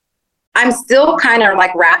life. I'm still kind of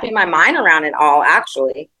like wrapping my mind around it all,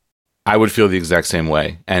 actually. I would feel the exact same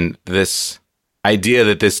way. And this idea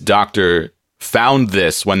that this doctor found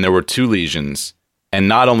this when there were 2 lesions and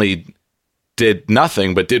not only did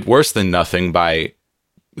nothing, but did worse than nothing by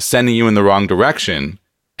sending you in the wrong direction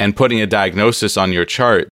and putting a diagnosis on your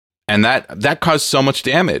chart. And that caused so much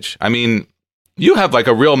damage. I mean, you have like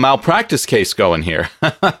a real malpractice case going here.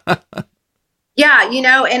 Yeah,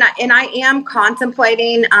 and I am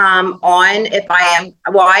contemplating on if I am,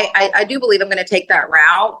 well, I do believe I'm going to take that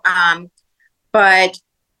route. But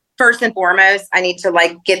first and foremost, I need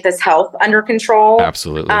to get this health under control.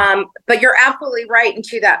 Absolutely. But you're absolutely right. And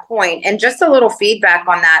to that point, and just a little feedback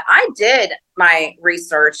on that, I did my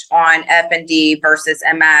research on FND versus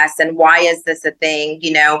MS and why is this a thing?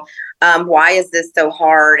 Why is this so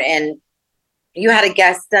hard? And you had a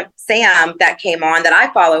guest, Sam, that came on that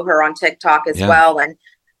I follow her on TikTok as well. And,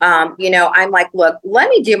 I'm like, look, let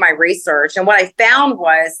me do my research. And what I found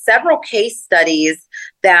was several case studies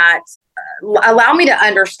that allow me to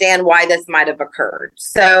understand why this might have occurred.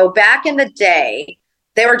 So back in the day,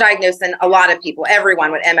 they were diagnosing a lot of people,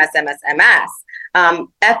 everyone with MS.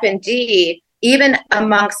 FND, even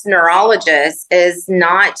amongst neurologists, is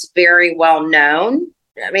not very well known.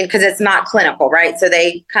 I mean, because it's not clinical, right? So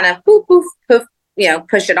they kind of poof,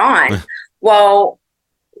 push it on. Well,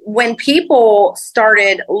 when people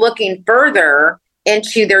started looking further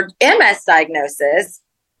into their MS diagnosis,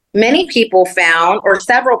 many people found, or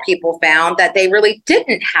several people found, that they really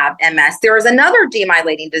didn't have MS. There was another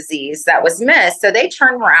demyelinating disease that was missed. So they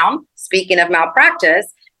turned around, speaking of malpractice,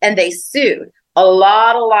 and they sued a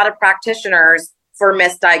lot of practitioners for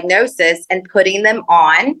misdiagnosis and putting them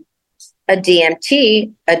on a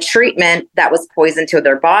DMT, a treatment that was poison to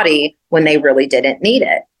their body when they really didn't need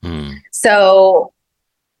it. So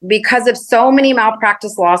because of so many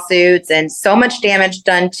malpractice lawsuits and so much damage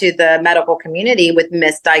done to the medical community with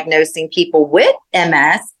misdiagnosing people with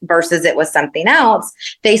MS versus it was something else,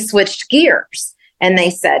 they switched gears and they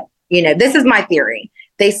said, this is my theory.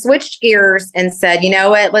 They switched gears and said, you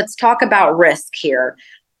know what, let's talk about risk here.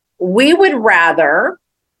 We would rather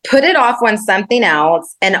put it off on something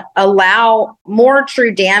else and allow more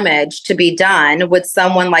true damage to be done with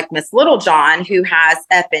someone like Miss Littlejohn, who has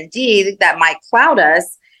FND that might cloud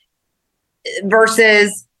us,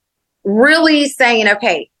 versus really saying,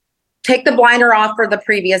 okay, take the blinder off for the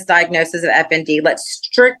previous diagnosis of FND. Let's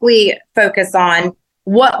strictly focus on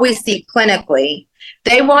what we see clinically.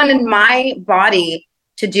 They wanted my body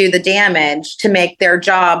to do the damage to make their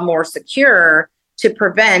job more secure to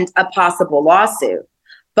prevent a possible lawsuit.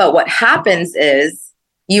 But what happens is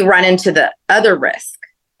you run into the other risk,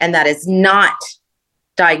 and that is not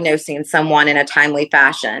diagnosing someone in a timely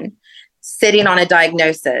fashion, sitting on a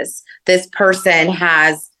diagnosis. This person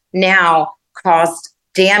has now caused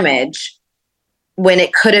damage when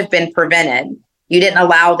it could have been prevented. You didn't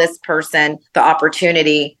allow this person the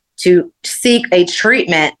opportunity to seek a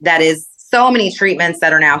treatment that is so many treatments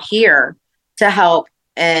that are now here to help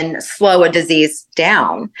and slow a disease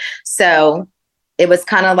down. So it was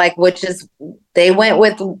kind of like, they went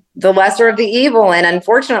with the lesser of the evil. And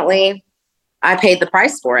unfortunately, I paid the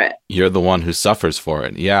price for it. You're the one who suffers for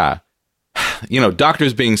it. Yeah.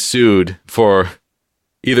 Doctors being sued for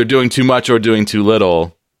either doing too much or doing too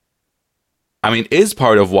little, is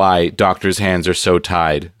part of why doctors' hands are so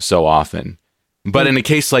tied so often. But in a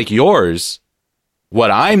case like yours,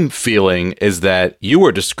 what I'm feeling is that you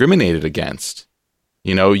were discriminated against.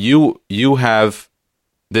 You have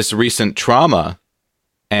this recent trauma,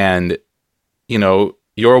 and,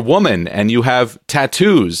 you're a woman and you have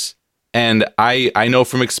tattoos. And I know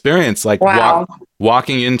from experience,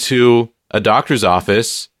 walking into a doctor's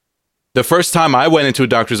office, the first time I went into a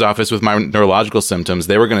doctor's office with my neurological symptoms,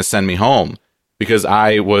 they were going to send me home because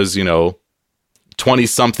I was,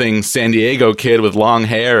 20-something San Diego kid with long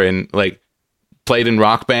hair and played in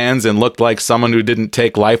rock bands and looked like someone who didn't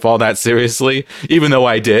take life all that seriously, even though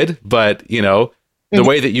I did. But, the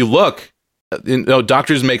way that you look,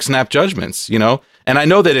 doctors make snap judgments, and I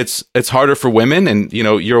know that it's harder for women, and,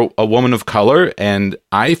 you're a woman of color, and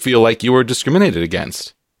I feel like you were discriminated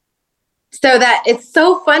against. So that it's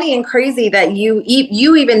so funny and crazy that you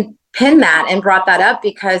even pinned that and brought that up,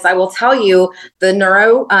 because I will tell you, the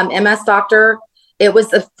neuro MS doctor, it was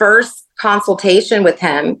the first consultation with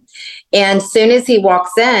him. And as soon as he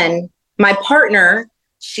walks in, my partner,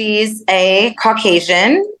 she's a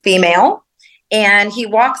Caucasian female, and he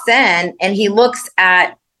walks in and he looks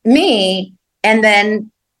at me and then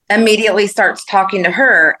immediately starts talking to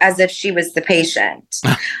her as if she was the patient.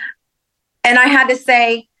 And I had to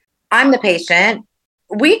say, I'm the patient.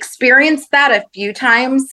 We experienced that a few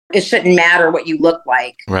times. It shouldn't matter what you look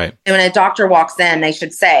like. Right. And when a doctor walks in, they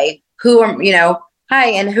should say, hi,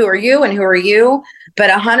 and who are you and who are you? But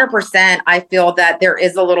 100%, I feel that there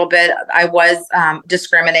is a little bit, I was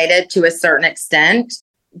discriminated to a certain extent.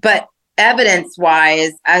 But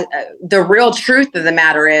evidence-wise, the real truth of the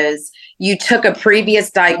matter is you took a previous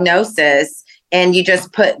diagnosis and you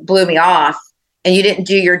just blew me off. And you didn't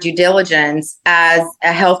do your due diligence as a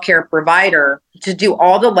healthcare provider to do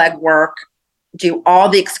all the legwork, do all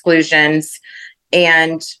the exclusions.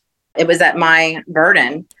 And it was at my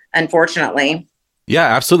burden, unfortunately. Yeah,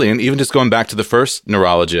 absolutely. And even just going back to the first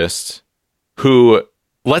neurologist, who,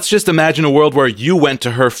 let's just imagine a world where you went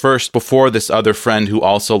to her first before this other friend who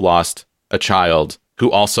also lost a child, who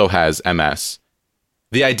also has MS.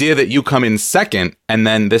 The idea that you come in second and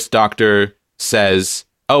then this doctor says,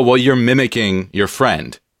 oh, well, you're mimicking your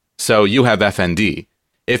friend, so you have FND.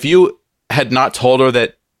 If you had not told her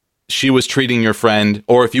that she was treating your friend,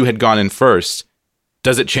 or if you had gone in first,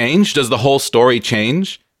 does it change? Does the whole story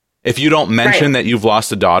change? If you don't mention that you've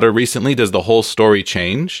lost a daughter recently, does the whole story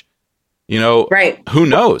change? Right. Who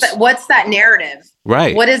knows? What's that narrative?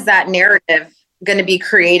 Right. What is that narrative going to be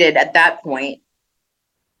created at that point?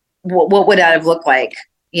 What would that have looked like,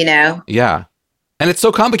 Yeah. And it's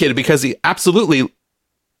so complicated because he absolutely,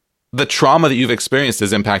 the trauma that you've experienced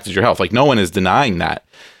has impacted your health. Like, no one is denying that.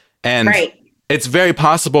 And it's very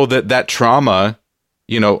possible that that trauma,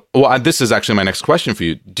 well, this is actually my next question for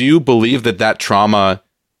you. Do you believe that that trauma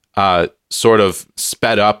sort of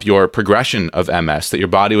sped up your progression of MS, that your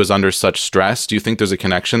body was under such stress? Do you think there's a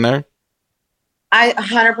connection there? I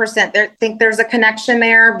 100% think there's a connection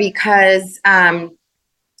there because,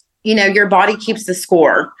 your body keeps the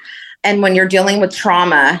score. And when you're dealing with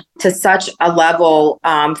trauma to such a level,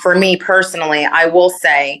 for me personally, I will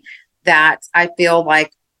say that I feel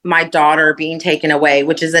like my daughter being taken away,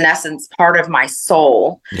 which is in essence part of my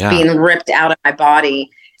soul, being ripped out of my body.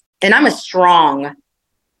 And I'm a strong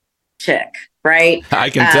chick, right? I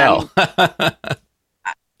can tell.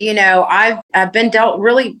 I've been dealt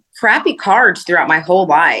really crappy cards throughout my whole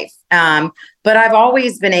life. But I've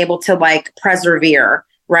always been able to persevere,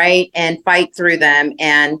 right? And fight through them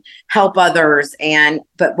and help others.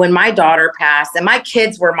 But when my daughter passed, and my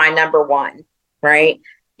kids were my number one, right?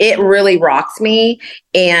 It really rocks me.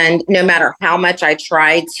 And no matter how much I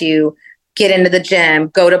try to get into the gym,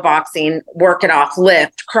 go to boxing, work it off,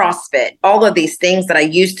 lift, CrossFit, all of these things that I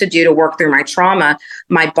used to do to work through my trauma,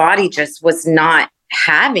 my body just was not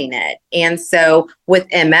having it. And so with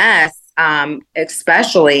MS,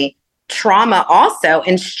 especially trauma also,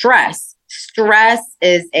 and stress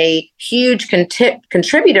is a huge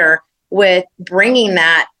contributor with bringing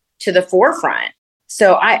that to the forefront.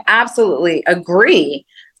 So I absolutely agree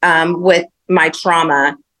with my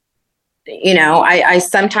trauma. I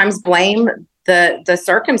sometimes blame the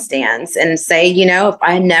circumstance and say, if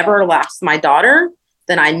I never lost my daughter,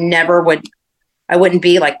 then I wouldn't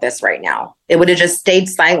be like this right now. It would have just stayed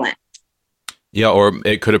silent. Yeah, or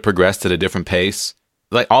it could have progressed at a different pace.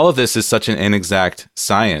 Like, all of this is such an inexact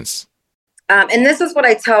science. And this is what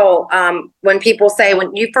I tell when people say,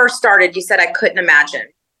 when you first started, you said, I couldn't imagine.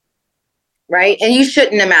 Right? And you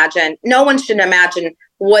shouldn't imagine. No one should imagine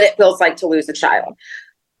what it feels like to lose a child.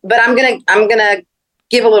 But I'm gonna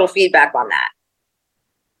give a little feedback on that.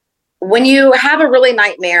 When you have a really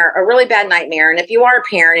bad nightmare, and if you are a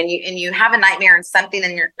parent and you have a nightmare and something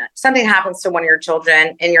happens to one of your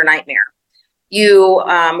children in your nightmare, you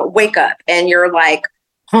wake up and you're like,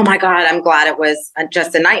 oh my God, I'm glad it was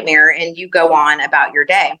just a nightmare, and you go on about your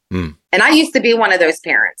day. And I used to be one of those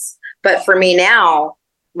parents, but for me now,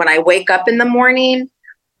 when I wake up in the morning,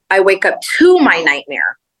 I wake up to my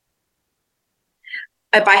nightmare.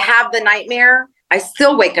 If I have the nightmare, I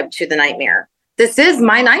still wake up to the nightmare. This is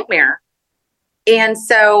my nightmare. And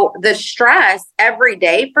so the stress every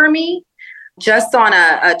day for me, just on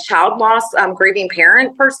a child loss, grieving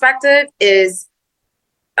parent perspective, is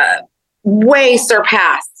way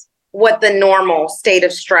surpassed what the normal state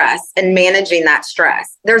of stress and managing that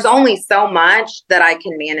stress. There's only so much that I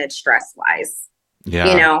can manage stress-wise.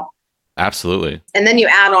 Yeah. Absolutely. And then you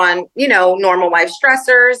add on, normal life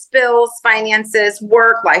stressors, bills, finances,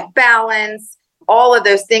 work-life balance, all of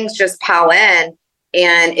those things just pile in.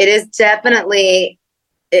 And it is definitely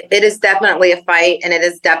a fight, and it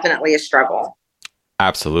is definitely a struggle.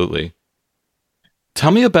 Absolutely.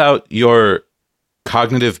 Tell me about your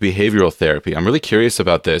cognitive behavioral therapy. I'm really curious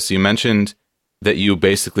about this. You mentioned that you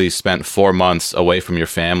basically spent 4 months away from your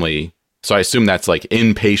family. So I assume that's like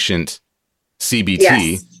inpatient CBT.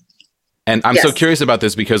 Yes. And I'm so curious about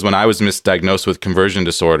this because when I was misdiagnosed with conversion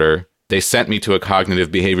disorder, they sent me to a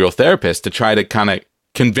cognitive behavioral therapist to try to kind of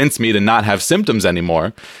convince me to not have symptoms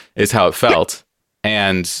anymore, is how it felt.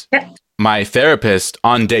 And my therapist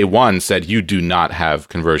on day one said, you do not have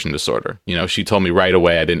conversion disorder. She told me right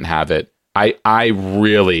away I didn't have it. I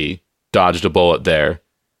really dodged a bullet there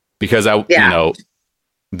because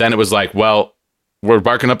then it was like, well, we're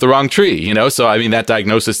barking up the wrong tree, So, that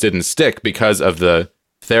diagnosis didn't stick because of the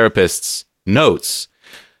therapist's notes.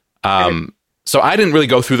 So I didn't really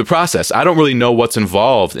go through the process. I don't really know what's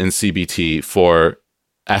involved in CBT for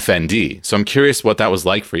FND. So I'm curious what that was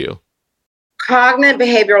like for you. Cognitive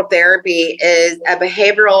behavioral therapy is a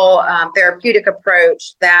behavioral therapeutic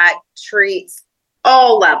approach that treats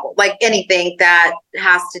all levels, like anything that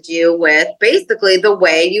has to do with basically the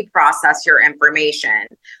way you process your information.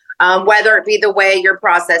 Whether it be the way you're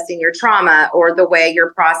processing your trauma or the way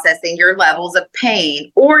you're processing your levels of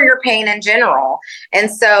pain or your pain in general.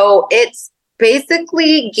 And so it's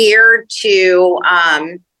basically geared to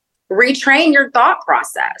retrain your thought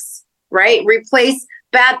process, right? Replace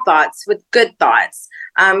bad thoughts with good thoughts.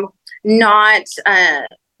 Not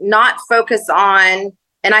focus on,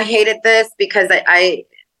 and I hated this because I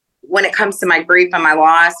when it comes to my grief and my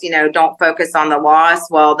loss, don't focus on the loss.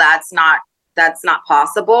 Well, that's not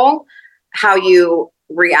possible. How you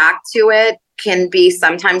react to it can be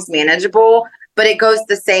sometimes manageable, but it goes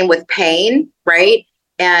the same with pain, right?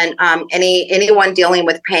 and anyone dealing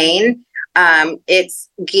with pain, it's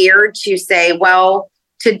geared to say, well,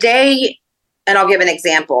 today, and I'll give an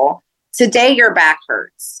example. Today, your back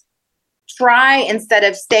hurts. Try, instead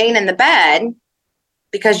of staying in the bed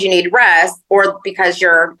because you need rest or because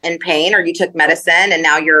you're in pain or you took medicine and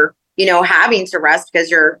now you're, having to rest because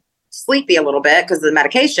you're sleepy a little bit because of the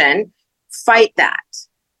medication, fight that.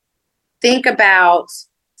 Think about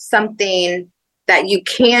something that you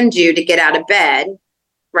can do to get out of bed,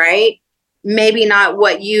 right? Maybe not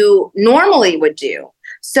what you normally would do.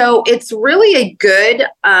 So it's really a good,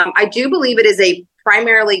 I do believe it is a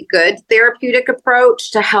primarily good therapeutic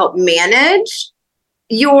approach to help manage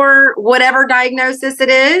your whatever diagnosis it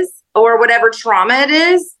is or whatever trauma it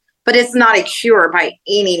is, but it's not a cure by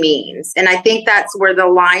any means. And I think that's where the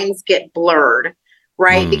lines get blurred,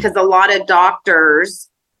 right? Because a lot of doctors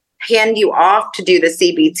hand you off to do the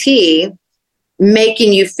CBT,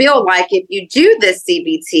 making you feel like if you do this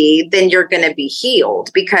CBT, then you're going to be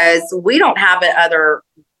healed because we don't have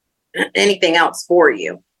anything else for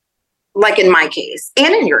you. Like in my case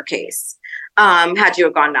and in your case, had you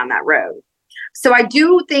have gone down that road. So I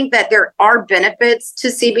do think that there are benefits to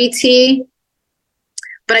CBT,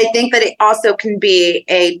 but I think that it also can be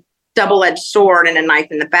a double-edged sword and a knife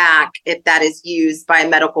in the back if that is used by a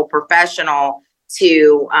medical professional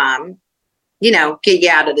to, get you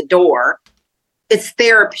out of the door. It's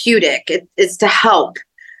therapeutic. It's to help,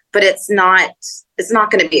 but it's not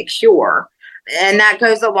going to be a cure. And that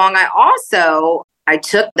goes along. I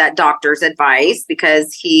took that doctor's advice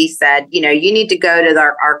because he said, you need to go to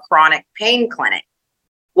our chronic pain clinic.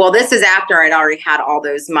 Well, this is after I'd already had all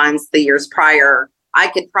those months, the years prior. I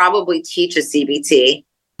could probably teach a CBT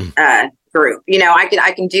group.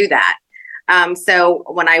 I can do that. So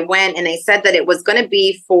when I went and they said that it was going to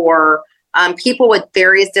be for people with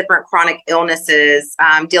various different chronic illnesses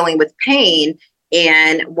dealing with pain.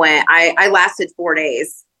 And when I lasted 4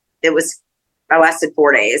 days, I lasted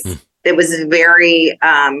 4 days. It was very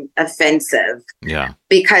offensive. Yeah.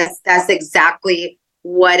 Because that's exactly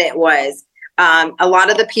what it was. A lot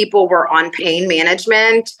of the people were on pain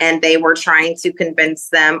management and they were trying to convince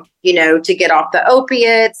them, to get off the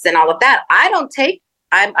opiates and all of that.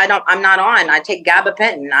 I'm not on. I take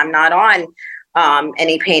gabapentin. I'm not on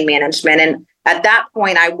any pain management. And at that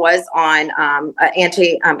point I was on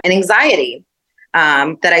an anxiety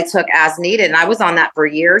that I took as needed. And I was on that for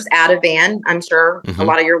years. Ativan, I'm sure a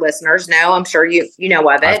lot of your listeners know. I'm sure you know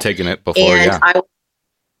of it. I've taken it before, and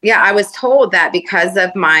I was told that because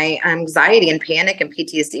of my anxiety and panic and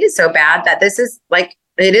PTSD is so bad that this is it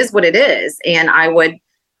is what it is. And I would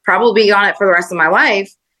probably be on it for the rest of my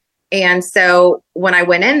life. And so when I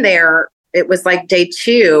went in there, it was like day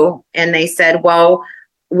 2 and they said, well,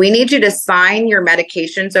 we need you to sign your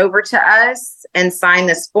medications over to us and sign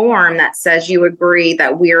this form that says you agree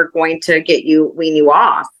that we are going to wean you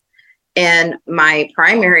off. And my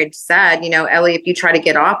primary said, Elly, if you try to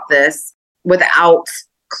get off this without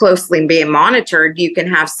closely being monitored, you can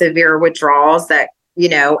have severe withdrawals that,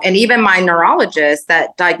 and even my neurologist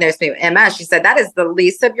that diagnosed me with MS, she said, that is the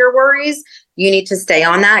least of your worries. You need to stay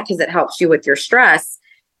on that because it helps you with your stress.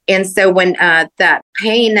 And so when that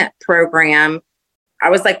pain program, I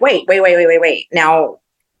was like, wait. Now,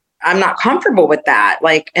 I'm not comfortable with that.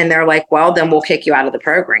 And they're like, well, then we'll kick you out of the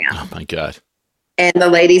program. Oh, my God. And the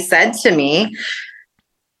lady said to me,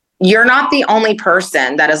 you're not the only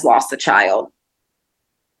person that has lost a child.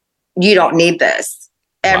 You don't need this.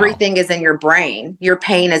 Wow. Everything is in your brain. Your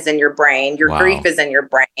pain is in your brain. Your grief is in your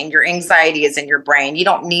brain. Your anxiety is in your brain. You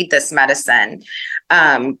don't need this medicine.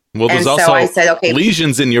 Well, there's also I said, okay,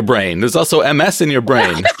 lesions in your brain. There's also MS in your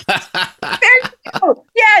brain.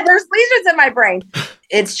 Yeah, there's lesions in my brain.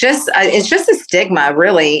 It's just a stigma,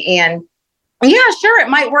 really. And yeah, sure, it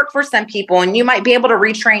might work for some people, and you might be able to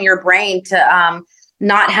retrain your brain to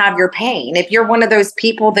not have your pain. If you're one of those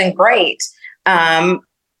people, then great.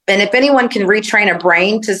 And if anyone can retrain a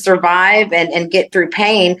brain to survive and get through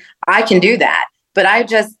pain, I can do that. But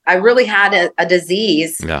I really had a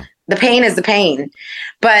disease. Yeah. The pain is the pain.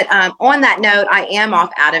 But on that note, I am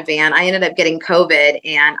off Ativan. I ended up getting COVID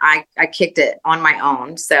and I kicked it on my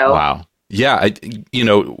own. So wow. Yeah.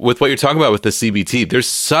 With what you're talking about with the CBT, there's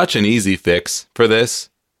such an easy fix for this,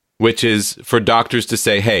 which is for doctors to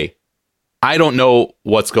say, hey, I don't know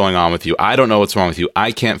what's going on with you. I don't know what's wrong with you.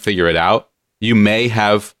 I can't figure it out. You may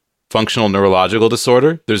have functional neurological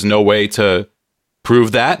disorder. There's no way to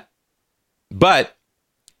prove that. But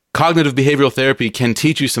cognitive behavioral therapy can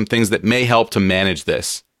teach you some things that may help to manage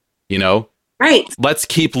this, Right. Let's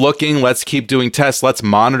keep looking. Let's keep doing tests. Let's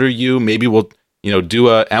monitor you. Maybe we'll, do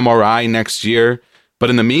a MRI next year. But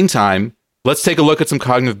in the meantime, let's take a look at some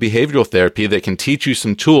cognitive behavioral therapy that can teach you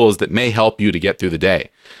some tools that may help you to get through the day.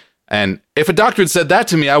 And if a doctor had said that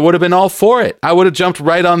to me, I would have been all for it. I would have jumped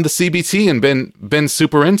right on the CBT and been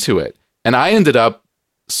super into it. And I ended up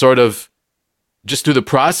sort of just through the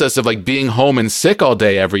process of like being home and sick all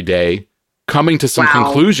day, every day, coming to some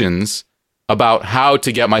conclusions about how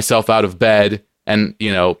to get myself out of bed. And,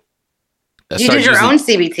 you know, you did your own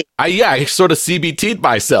CBT. I sort of CBT'd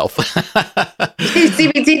myself. You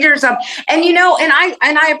CBT'd yourself. And, you know, and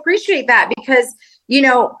I appreciate that because, you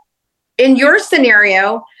know, in your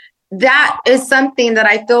scenario, that is something that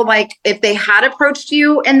I feel like if they had approached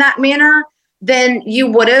you in that manner, then you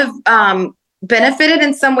would have benefited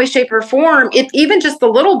in some way, shape, or form, if even just a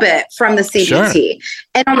little bit from the CBT. Sure.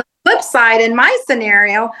 And on the flip side, in my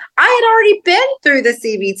scenario, I had already been through the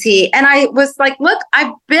CBT and I was like, look,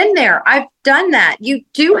 I've been there. I've done that. You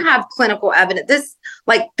do have clinical evidence. This,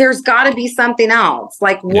 like, there's got to be something else.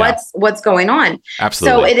 Like, what's going on?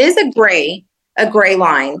 Absolutely. So it is a gray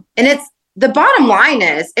line. And it's, the bottom line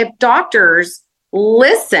is if doctors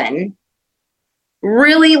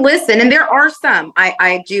really listen, and there are some,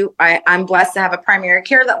 I'm blessed to have a primary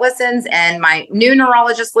care that listens and my new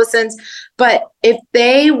neurologist listens, but if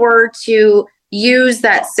they were to use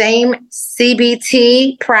that same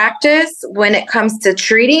CBT practice when it comes to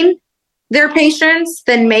treating their patients,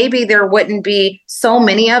 then maybe there wouldn't be so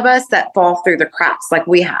many of us that fall through the cracks like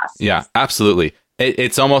we have. Yeah, absolutely.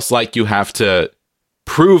 It's almost like you have to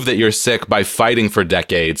prove that you're sick by fighting for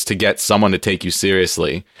decades to get someone to take you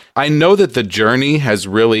seriously. I know that the journey has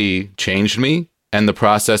really changed me, and the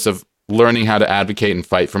process of learning how to advocate and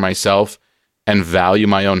fight for myself and value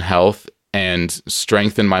my own health and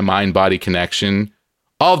strengthen my mind-body connection.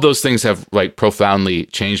 All of those things have like profoundly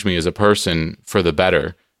changed me as a person for the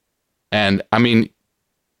better. And I mean,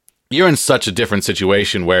 you're in such a different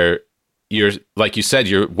situation where you're, like you said,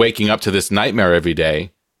 you're waking up to this nightmare every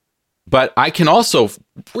day. But I can also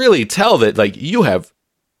really tell that like you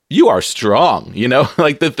are strong, you know,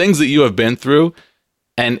 like the things that you have been through,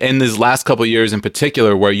 and in these last couple of years in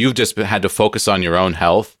particular, where you've just had to focus on your own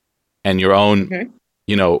health and your own,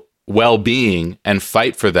 you know, well-being and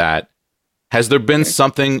fight for that. Has there been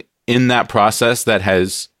something in that process that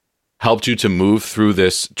has helped you to move through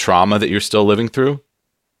this trauma that you're still living through?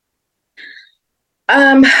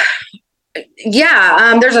 There's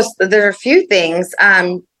a few things.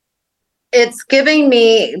 It's giving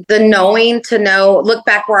me the knowing to know, look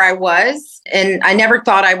back where I was, and I never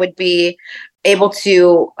thought I would be able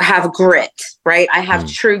to have grit, right? I have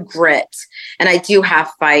true grit, and I do have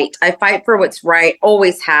fight. I fight for what's right,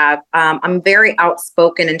 always have. I'm very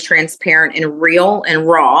outspoken and transparent and real and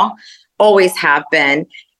raw, always have been.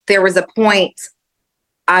 There was a point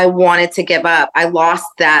I wanted to give up. I lost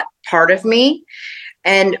that part of me.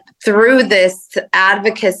 And through this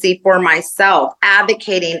advocacy for myself,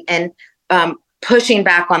 advocating and pushing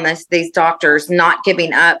back on these doctors, not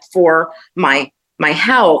giving up for my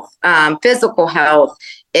health, physical health,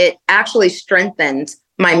 it actually strengthened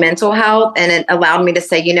my mental health. And it allowed me to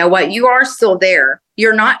say, you know what, you are still there.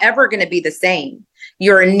 You're not ever going to be the same.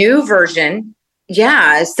 You're a new version.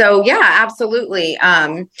 Yeah. So yeah, absolutely.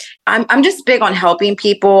 I'm just big on helping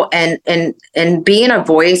people and being a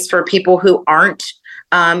voice for people who aren't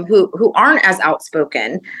as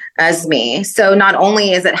outspoken as me. So not only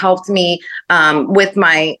has it helped me with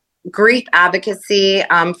my grief advocacy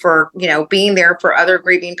for, you know, being there for other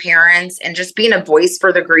grieving parents and just being a voice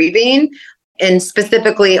for the grieving, and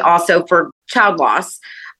specifically also for child loss,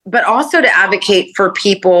 but also to advocate for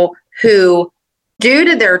people who, due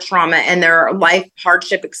to their trauma and their life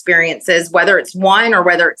hardship experiences, whether it's one or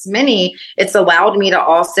whether it's many, it's allowed me to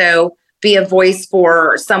also be a voice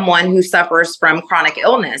for someone who suffers from chronic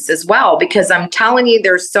illness as well. Because I'm telling you,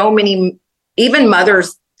 there's so many, even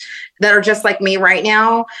mothers that are just like me right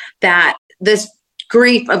now, that this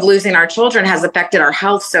grief of losing our children has affected our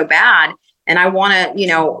health so bad. And I want to, you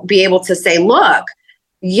know, be able to say, look,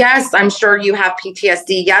 yes, I'm sure you have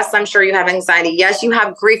PTSD. Yes, I'm sure you have anxiety. Yes, you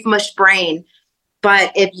have grief mush brain.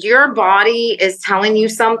 But if your body is telling you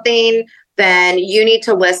something, then you need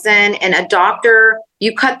to listen. And a doctor,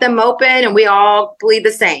 you cut them open and we all bleed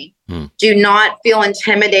the same. Do not feel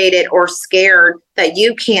intimidated or scared that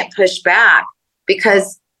you can't push back,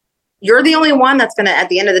 because you're the only one that's going to, at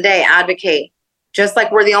the end of the day, advocate. Just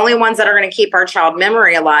like we're the only ones that are going to keep our child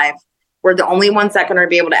memory alive. We're the only ones that are going to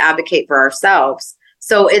be able to advocate for ourselves.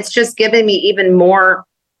 So it's just given me even more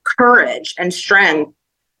courage and strength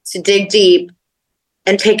to dig deep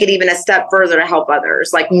and take it even a step further to help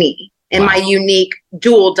others like me in my unique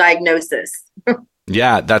dual diagnosis.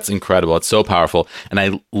 Yeah, that's incredible. It's so powerful. And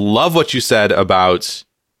I love what you said about,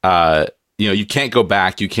 you can't go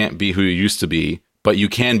back. You can't be who you used to be, but you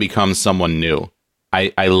can become someone new.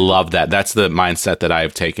 I love that. That's the mindset that I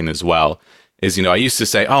have taken as well. Is, I used to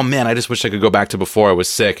say, oh man, I just wish I could go back to before I was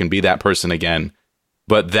sick and be that person again.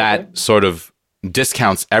 But that sort of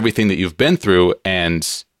discounts everything that you've been through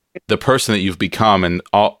and the person that you've become and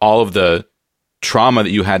all of the trauma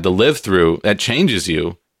that you had to live through that changes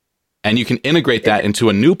you. And you can integrate that into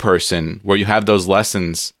a new person where you have those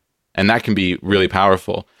lessons, and that can be really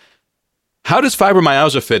powerful. How does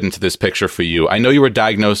fibromyalgia fit into this picture for you? I know you were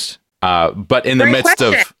diagnosed, but in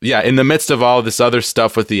the midst of all this other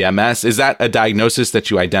stuff with the MS, is that a diagnosis that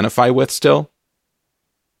you identify with still?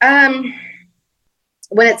 When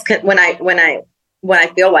I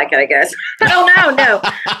feel like it, I guess. I don't know.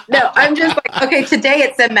 No, I'm just like, okay, today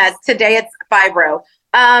it's MS, today it's fibro.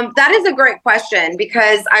 That is a great question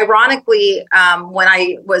because ironically, when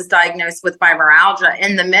I was diagnosed with fibromyalgia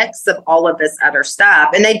in the mix of all of this other stuff,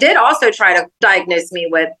 and they did also try to diagnose me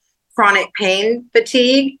with chronic pain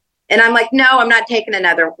fatigue. And I'm like, no, I'm not taking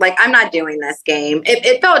another, I'm not doing this game.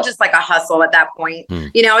 It felt just like a hustle at that point.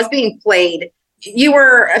 I was being played. You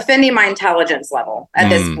were offending my intelligence level at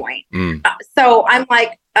this point. So I'm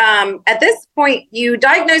like, at this point, you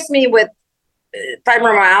diagnosed me with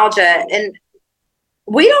fibromyalgia, and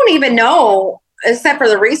we don't even know, except for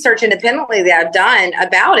the research independently that I've done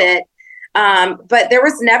about it. But there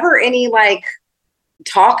was never any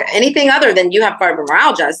talk, anything other than you have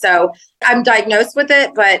fibromyalgia. So I'm diagnosed with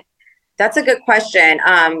it, but that's a good question.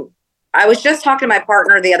 I was just talking to my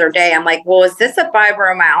partner the other day. I'm like, well, is this a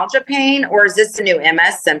fibromyalgia pain or is this a new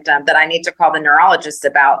MS symptom that I need to call the neurologist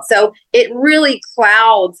about? So it really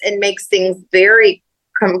clouds and makes things very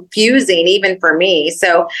confusing, even for me.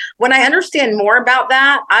 So when I understand more about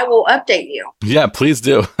that, I will update you. Yeah, please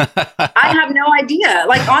do. I have no idea.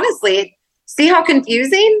 Honestly, see how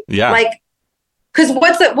confusing? Yeah. Because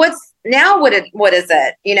what is it?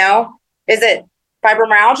 Is it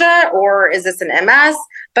fibromyalgia or is this an MS?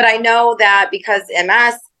 But I know that because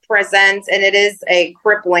MS presents and it is a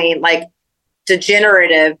crippling,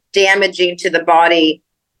 degenerative, damaging to the body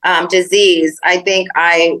disease, I think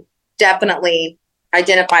I definitely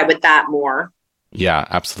identify with that more. Yeah,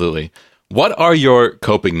 absolutely. What are your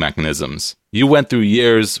coping mechanisms? You went through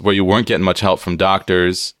years where you weren't getting much help from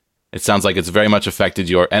doctors. It sounds like it's very much affected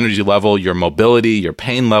your energy level, your mobility, your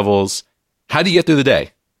pain levels. How do you get through the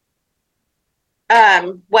day?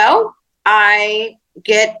 Well, I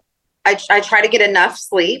try to get enough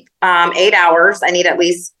sleep, 8 hours. I need at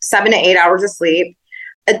least 7 to 8 hours of sleep.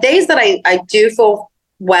 The days that I do feel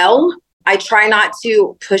well, I try not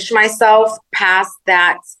to push myself past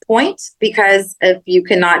that point because if you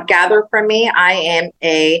cannot gather from me, I am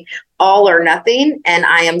a all or nothing and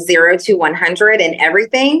I am 0 to 100 in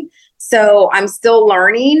everything. So I'm still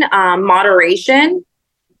learning moderation,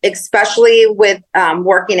 especially with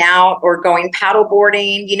working out or going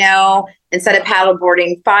paddleboarding. Instead of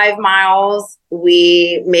paddleboarding 5 miles,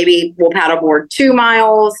 we'll paddleboard 2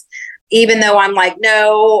 miles. Even though I'm like,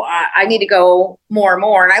 no, I need to go more and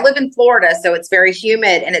more. And I live in Florida, so it's very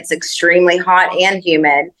humid and it's extremely hot and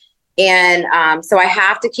humid. And so I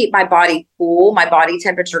have to keep my body cool, my body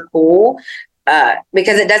temperature cool,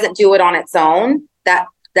 because it doesn't do it on its own. That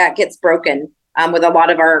gets broken with a lot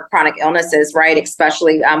of our chronic illnesses, right?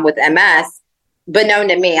 Especially with MS. But known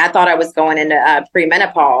to me, I thought I was going into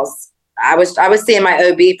premenopause. I was seeing my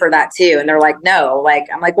OB for that too. And they're like, no,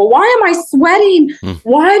 I'm like, well, why am I sweating?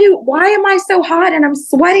 Why am I so hot and I'm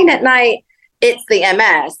sweating at night? It's the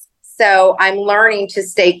MS. So I'm learning to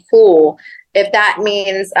stay cool. If that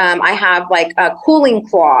means I have cooling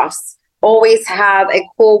cloths, always have a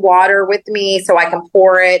cool water with me so I can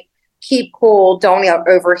pour it, keep cool, don't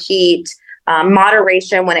overheat.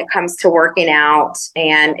 Moderation when it comes to working out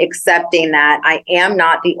and accepting that I am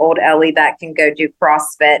not the old Elly that can go do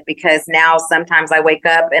CrossFit, because now sometimes I wake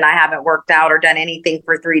up and I haven't worked out or done anything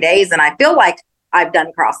for 3 days and I feel like I've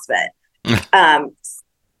done CrossFit.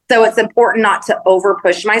 So it's important not to over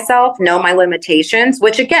push myself, know my limitations,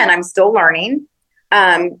 which again, I'm still learning.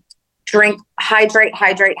 Drink, hydrate.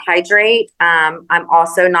 I'm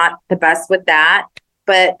also not the best with that,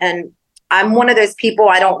 but I'm one of those people,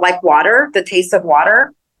 I don't like water, the taste of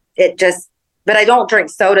water. But I don't drink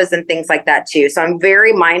sodas and things like that too. So I'm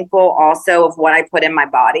very mindful also of what I put in my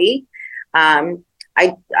body. I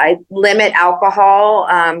limit alcohol.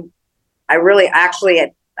 I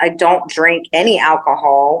don't drink any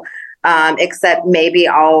alcohol, except maybe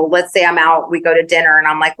let's say I'm out, we go to dinner and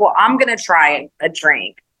I'm like, well, I'm going to try a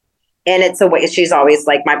drink. And it's a waste. She's always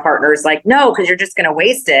like, my partner's like, no, because you're just going to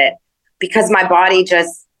waste it, because my body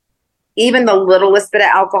even the littlest bit of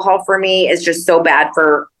alcohol for me is just so bad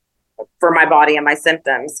for my body and my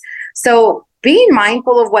symptoms. So being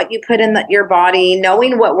mindful of what you put in your body,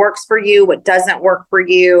 knowing what works for you, what doesn't work for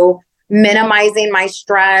you, minimizing my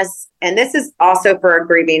stress. And this is also for a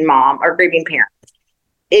grieving mom or grieving parent.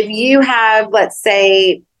 If you have, let's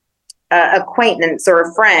say, an acquaintance or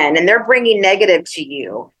a friend, and they're bringing negative to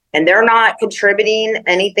you, and they're not contributing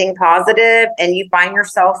anything positive, and you find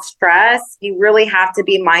yourself stressed, you really have to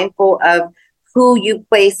be mindful of who you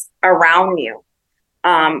place around you.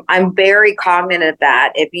 I'm very cognizant of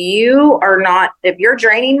that. If you're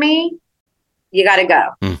draining me, you got to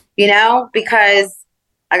go, because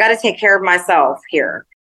I got to take care of myself here.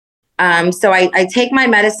 So I take my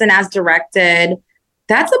medicine as directed.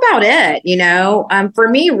 That's about it. For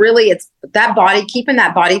me, really, it's that keeping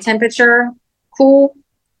that body temperature cool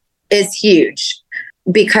is huge,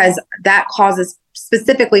 because that causes,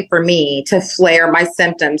 specifically for me, to flare my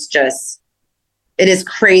symptoms. It is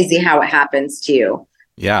crazy how it happens to you.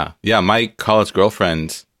 Yeah. My college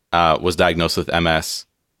girlfriend was diagnosed with MS,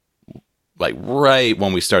 like right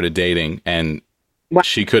when we started dating, and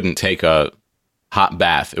she couldn't take a hot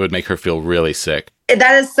bath. It would make her feel really sick.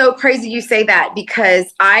 That is so crazy you say that,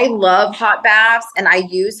 because I love hot baths, and I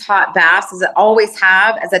use hot baths, as I always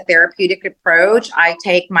have, as a therapeutic approach. I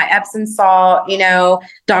take my Epsom salt,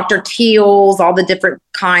 Dr. Teal's, all the different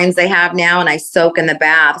kinds they have now, and I soak in the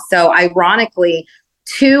bath. So ironically,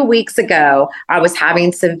 2 weeks ago, I was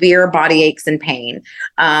having severe body aches and pain.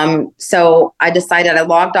 So I decided, I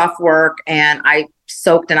logged off work and I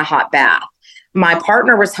soaked in a hot bath. My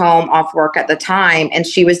partner was home off work at the time, and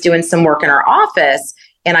she was doing some work in her office.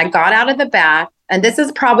 And I got out of the bath, and this is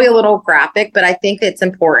probably a little graphic, but I think it's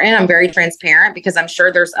important. I'm very transparent, because I'm sure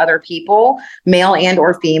there's other people, male and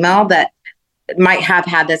or female, that might have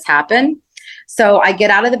had this happen. So I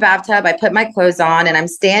get out of the bathtub, I put my clothes on, and I'm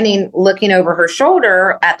standing looking over her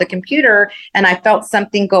shoulder at the computer, and I felt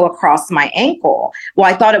something go across my ankle. Well,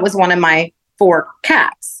 I thought it was one of my 4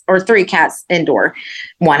 cats, or 3 cats indoor,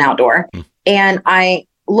 1 outdoor. And I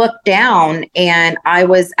looked down, and I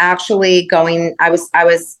was actually I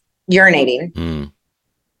was urinating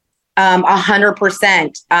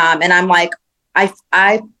 100%. And I'm like,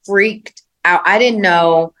 I freaked out. I didn't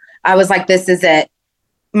know. I was like, this is it.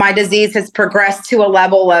 My disease has progressed to a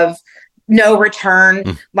level of no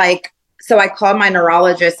return. So I called my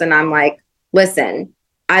neurologist, and I'm like, listen,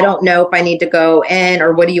 I don't know if I need to go in,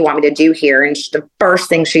 or what do you want me to do here? And the first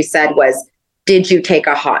thing she said was, did you take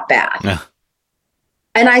a hot bath?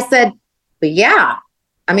 And I said, well, yeah.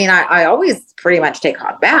 I mean, I always pretty much take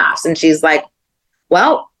hot baths. And she's like,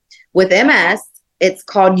 well, with MS, it's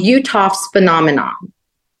called Uthoff's phenomenon.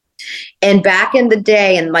 And back in the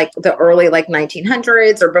day, in like the early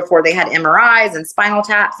 1900s, or before they had MRIs and spinal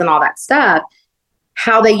taps and all that stuff,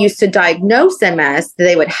 how they used to diagnose MS,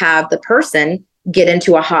 they would have the person get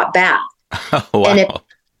into a hot bath. Wow. And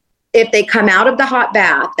if they come out of the hot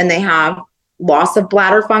bath and they have loss of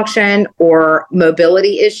bladder function or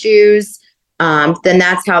mobility issues, then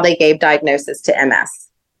that's how they gave diagnosis to MS.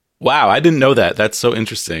 Wow, I didn't know that. That's so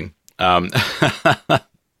interesting.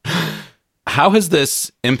 How has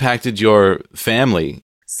this impacted your family?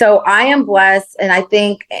 So I am blessed, and I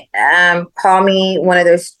think, call me one of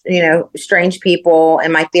those, strange people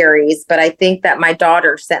in my theories, but I think that my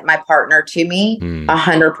daughter sent my partner to me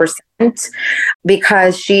 100%,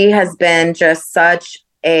 because she has been just such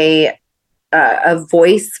a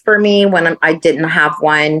voice for me when I didn't have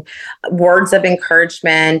one. Words of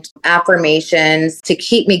encouragement, affirmations to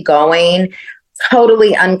keep me going,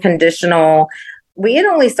 totally unconditional. We had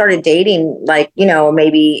only started dating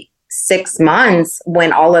maybe 6 months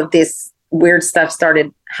when all of this weird stuff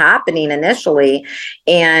started happening initially.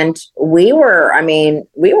 And we were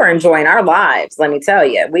enjoying our lives. Let me tell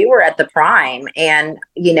you, we were at the prime, and,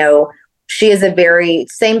 she is a very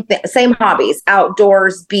same hobbies,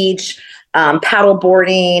 outdoors, beach, paddle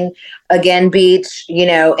boarding, again, beach,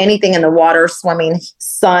 anything in the water, swimming,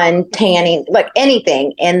 sun, tanning, like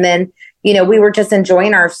anything. And then, we were just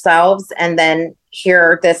enjoying ourselves. And then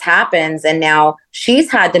here this happens. And now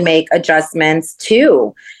she's had to make adjustments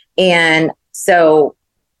too. And so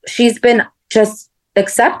she's been just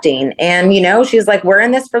accepting. And, she's like, we're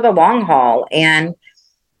in this for the long haul. And,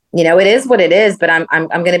 it is what it is, but I'm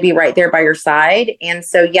going to be right there by your side. And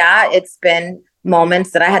so, yeah, it's been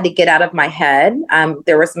moments that I had to get out of my head.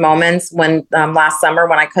 There was moments when last summer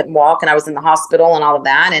when I couldn't walk and I was in the hospital and all of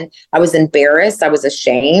that, and I was embarrassed. I was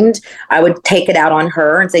ashamed. I would take it out on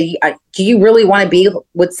her and say, do you really want to be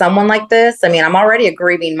with someone like this? I mean, I'm already a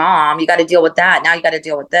grieving mom. You got to deal with that. Now you got to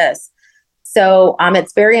deal with this. So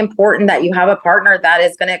it's very important that you have a partner that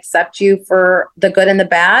is going to accept you for the good and the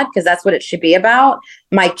bad, because that's what it should be about.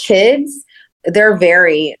 My kids, they're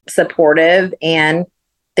very supportive, and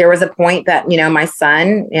there was a point that, my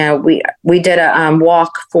son, we did a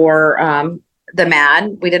walk for the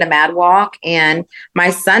MAD. We did a MAD walk, and my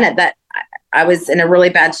son I was in a really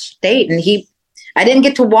bad state, and I didn't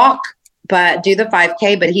get to walk, but do the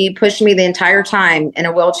 5K, but he pushed me the entire time in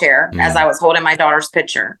a wheelchair as I was holding my daughter's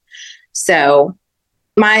picture. So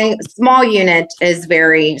my small unit is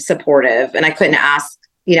very supportive, and I couldn't ask,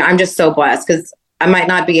 I'm just so blessed because I might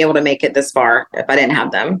not be able to make it this far if I didn't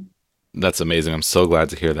have them. That's amazing. I'm so glad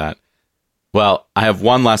to hear that. Well, I have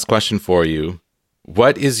one last question for you.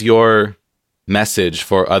 What is your message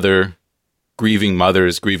for other grieving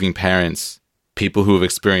mothers, grieving parents, people who have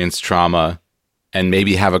experienced trauma and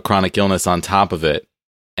maybe have a chronic illness on top of it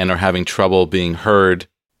and are having trouble being heard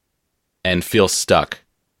and feel stuck?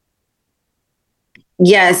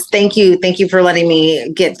 Yes, thank you. Thank you for letting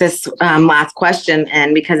me get this last question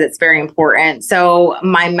in, because it's very important. So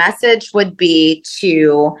my message would be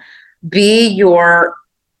to be your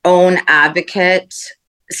own advocate.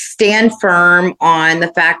 Stand firm on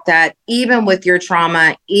the fact that even with your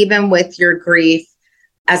trauma, even with your grief,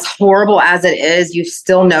 as horrible as it is, you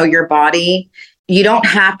still know your body. You don't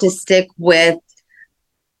have to stick with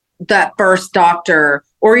that first doctor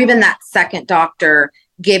or even that second doctor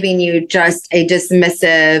giving you just a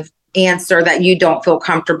dismissive answer that you don't feel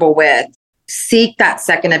comfortable with. Seek that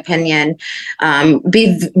second opinion.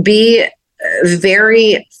 Be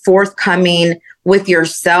very forthcoming with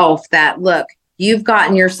yourself that, look, you've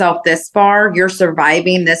gotten yourself this far, you're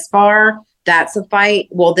surviving this far. That's a fight.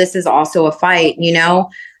 Well, this is also a fight,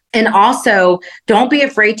 And also, don't be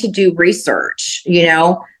afraid to do research,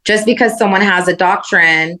 Just because someone has a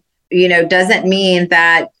doctrine, doesn't mean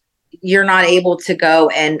that you're not able to go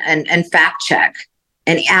and fact check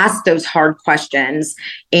and ask those hard questions,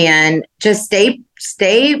 and just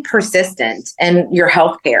stay persistent in your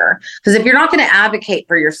healthcare. Because if you're not going to advocate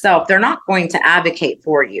for yourself, they're not going to advocate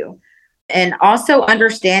for you. And also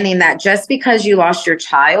understanding that just because you lost your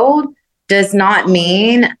child does not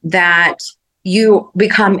mean that you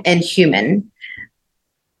become inhuman.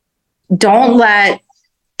 Don't let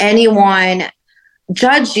anyone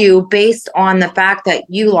judge you based on the fact that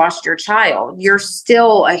you lost your child. You're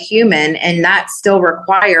still a human, and that still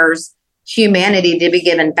requires humanity to be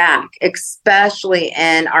given back, especially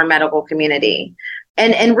in our medical community.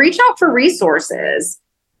 And reach out for resources.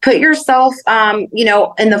 Put yourself,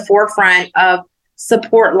 in the forefront of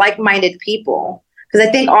support like-minded people. Because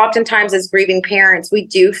I think oftentimes as grieving parents, we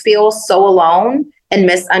do feel so alone and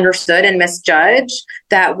misunderstood and misjudged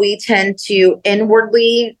that we tend to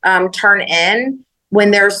inwardly turn in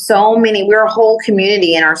when there's so many. We're a whole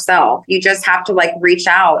community in ourselves. You just have to reach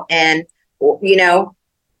out and,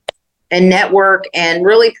 and network and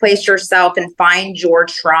really place yourself and find your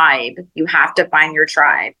tribe. You have to find your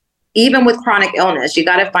tribe. Even with chronic illness, you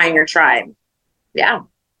got to find your tribe. Yeah.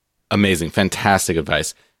 Amazing. Fantastic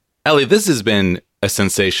advice. Elly, this has been a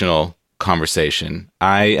sensational conversation.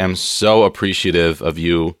 I am so appreciative of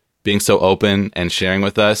you being so open and sharing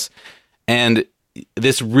with us. And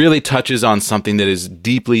this really touches on something that is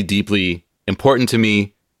deeply, deeply important to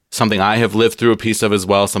me, something I have lived through a piece of as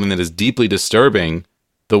well, something that is deeply disturbing,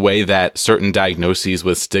 the way that certain diagnoses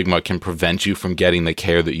with stigma can prevent you from getting the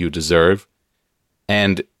care that you deserve.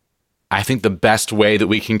 And I think the best way that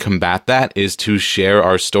we can combat that is to share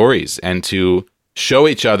our stories and to show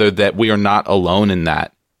each other that we are not alone in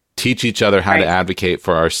that. Teach each other how to advocate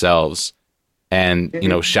for ourselves and,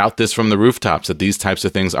 shout this from the rooftops that these types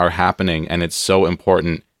of things are happening. And it's so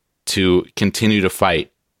important to continue to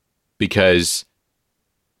fight, because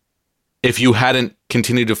if you hadn't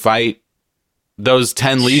continued to fight, those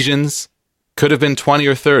 10 lesions could have been 20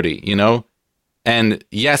 or 30, And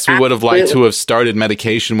yes, we would have liked to have started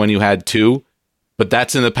medication when you had 2, but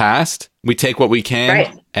that's in the past. We take what we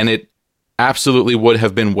can, and it absolutely would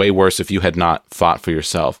have been way worse if you had not fought for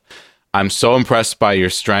yourself. I'm so impressed by your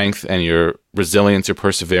strength and your resilience, your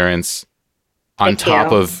perseverance, on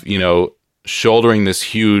top of, shouldering this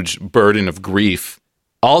huge burden of grief,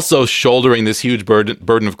 also shouldering this huge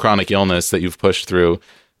burden of chronic illness that you've pushed through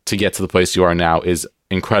to get to the place you are now is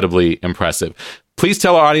incredibly impressive. Please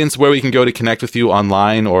tell our audience where we can go to connect with you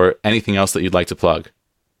online or anything else that you'd like to plug.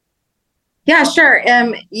 Yeah, sure.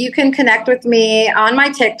 You can connect with me on my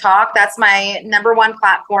TikTok. That's my number one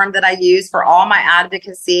platform that I use for all my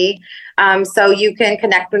advocacy. So you can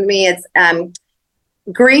connect with me. It's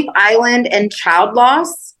Grief Island and Child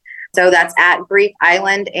Loss. So that's at Grief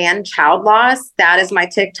Island and Child Loss. That is my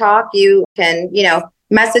TikTok. You can,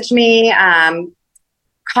 message me,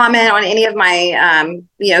 comment on any of my,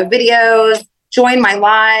 videos, join my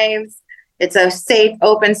lives. It's a safe,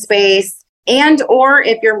 open space. And or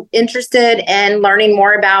if you're interested in learning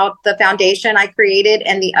more about the foundation I created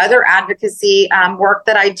and the other advocacy work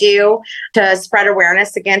that I do to spread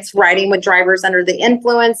awareness against riding with drivers under the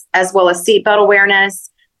influence, as well as seatbelt awareness,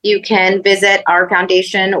 you can visit our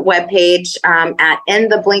foundation webpage at In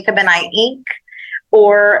the Blink of an Eye Inc.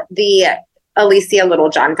 or the Alicia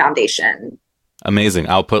Littlejohn Foundation. Amazing.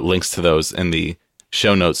 I'll put links to those in the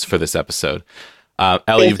show notes for this episode.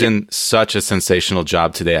 Elly, you've done such a sensational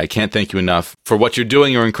job today. I can't thank you enough for what you're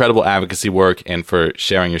doing, your incredible advocacy work, and for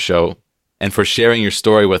sharing your show and for sharing your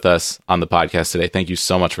story with us on the podcast today. Thank you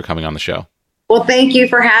so much for coming on the show. Well, thank you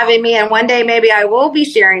for having me. And one day maybe I will be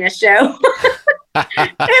sharing a show. If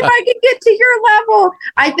I could get to your level.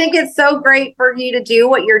 I think it's so great for you to do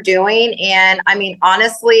what you're doing. And I mean,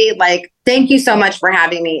 honestly, like, thank you so much for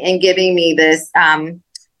having me and giving me this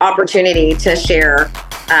opportunity to share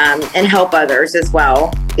and help others as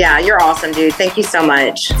well. Yeah, you're awesome, dude. Thank you so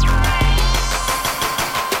much.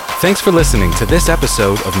 Thanks for listening to this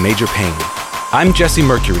episode of Major Pain. I'm Jesse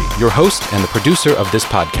Mercury, your host and the producer of this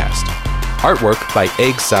podcast. Artwork by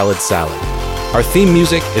Egg Salad Salad. Our theme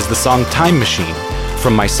music is the song Time Machine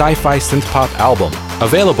from my sci-fi synth-pop album,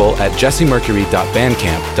 available at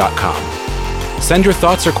jessemercury.bandcamp.com. Send your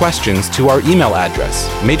thoughts or questions to our email address,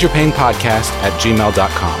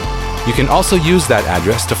 majorpainpodcast@gmail.com. You can also use that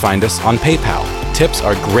address to find us on PayPal. Tips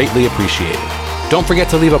are greatly appreciated. Don't forget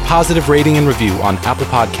to leave a positive rating and review on Apple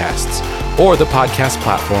Podcasts or the podcast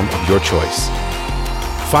platform of your choice.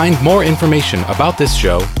 Find more information about this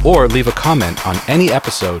show or leave a comment on any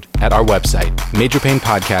episode at our website,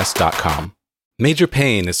 majorpainpodcast.com. Major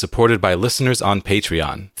Pain is supported by listeners on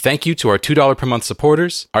Patreon. Thank you to our $2 per month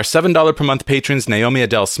supporters, our $7 per month patrons Naomi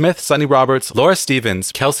Adele Smith, Sunny Roberts, Laura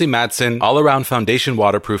Stevens, Kelsey Madsen, All Around Foundation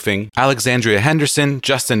Waterproofing, Alexandria Henderson,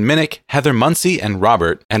 Justin Minnick, Heather Muncie, and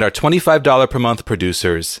Robert, and our $25 per month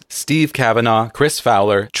producers Steve Kavanaugh, Chris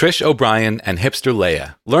Fowler, Trish O'Brien, and Hipster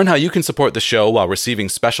Leia. Learn how you can support the show while receiving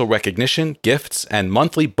special recognition, gifts, and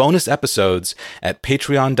monthly bonus episodes at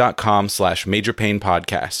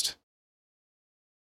patreon.com/majorpainpodcast.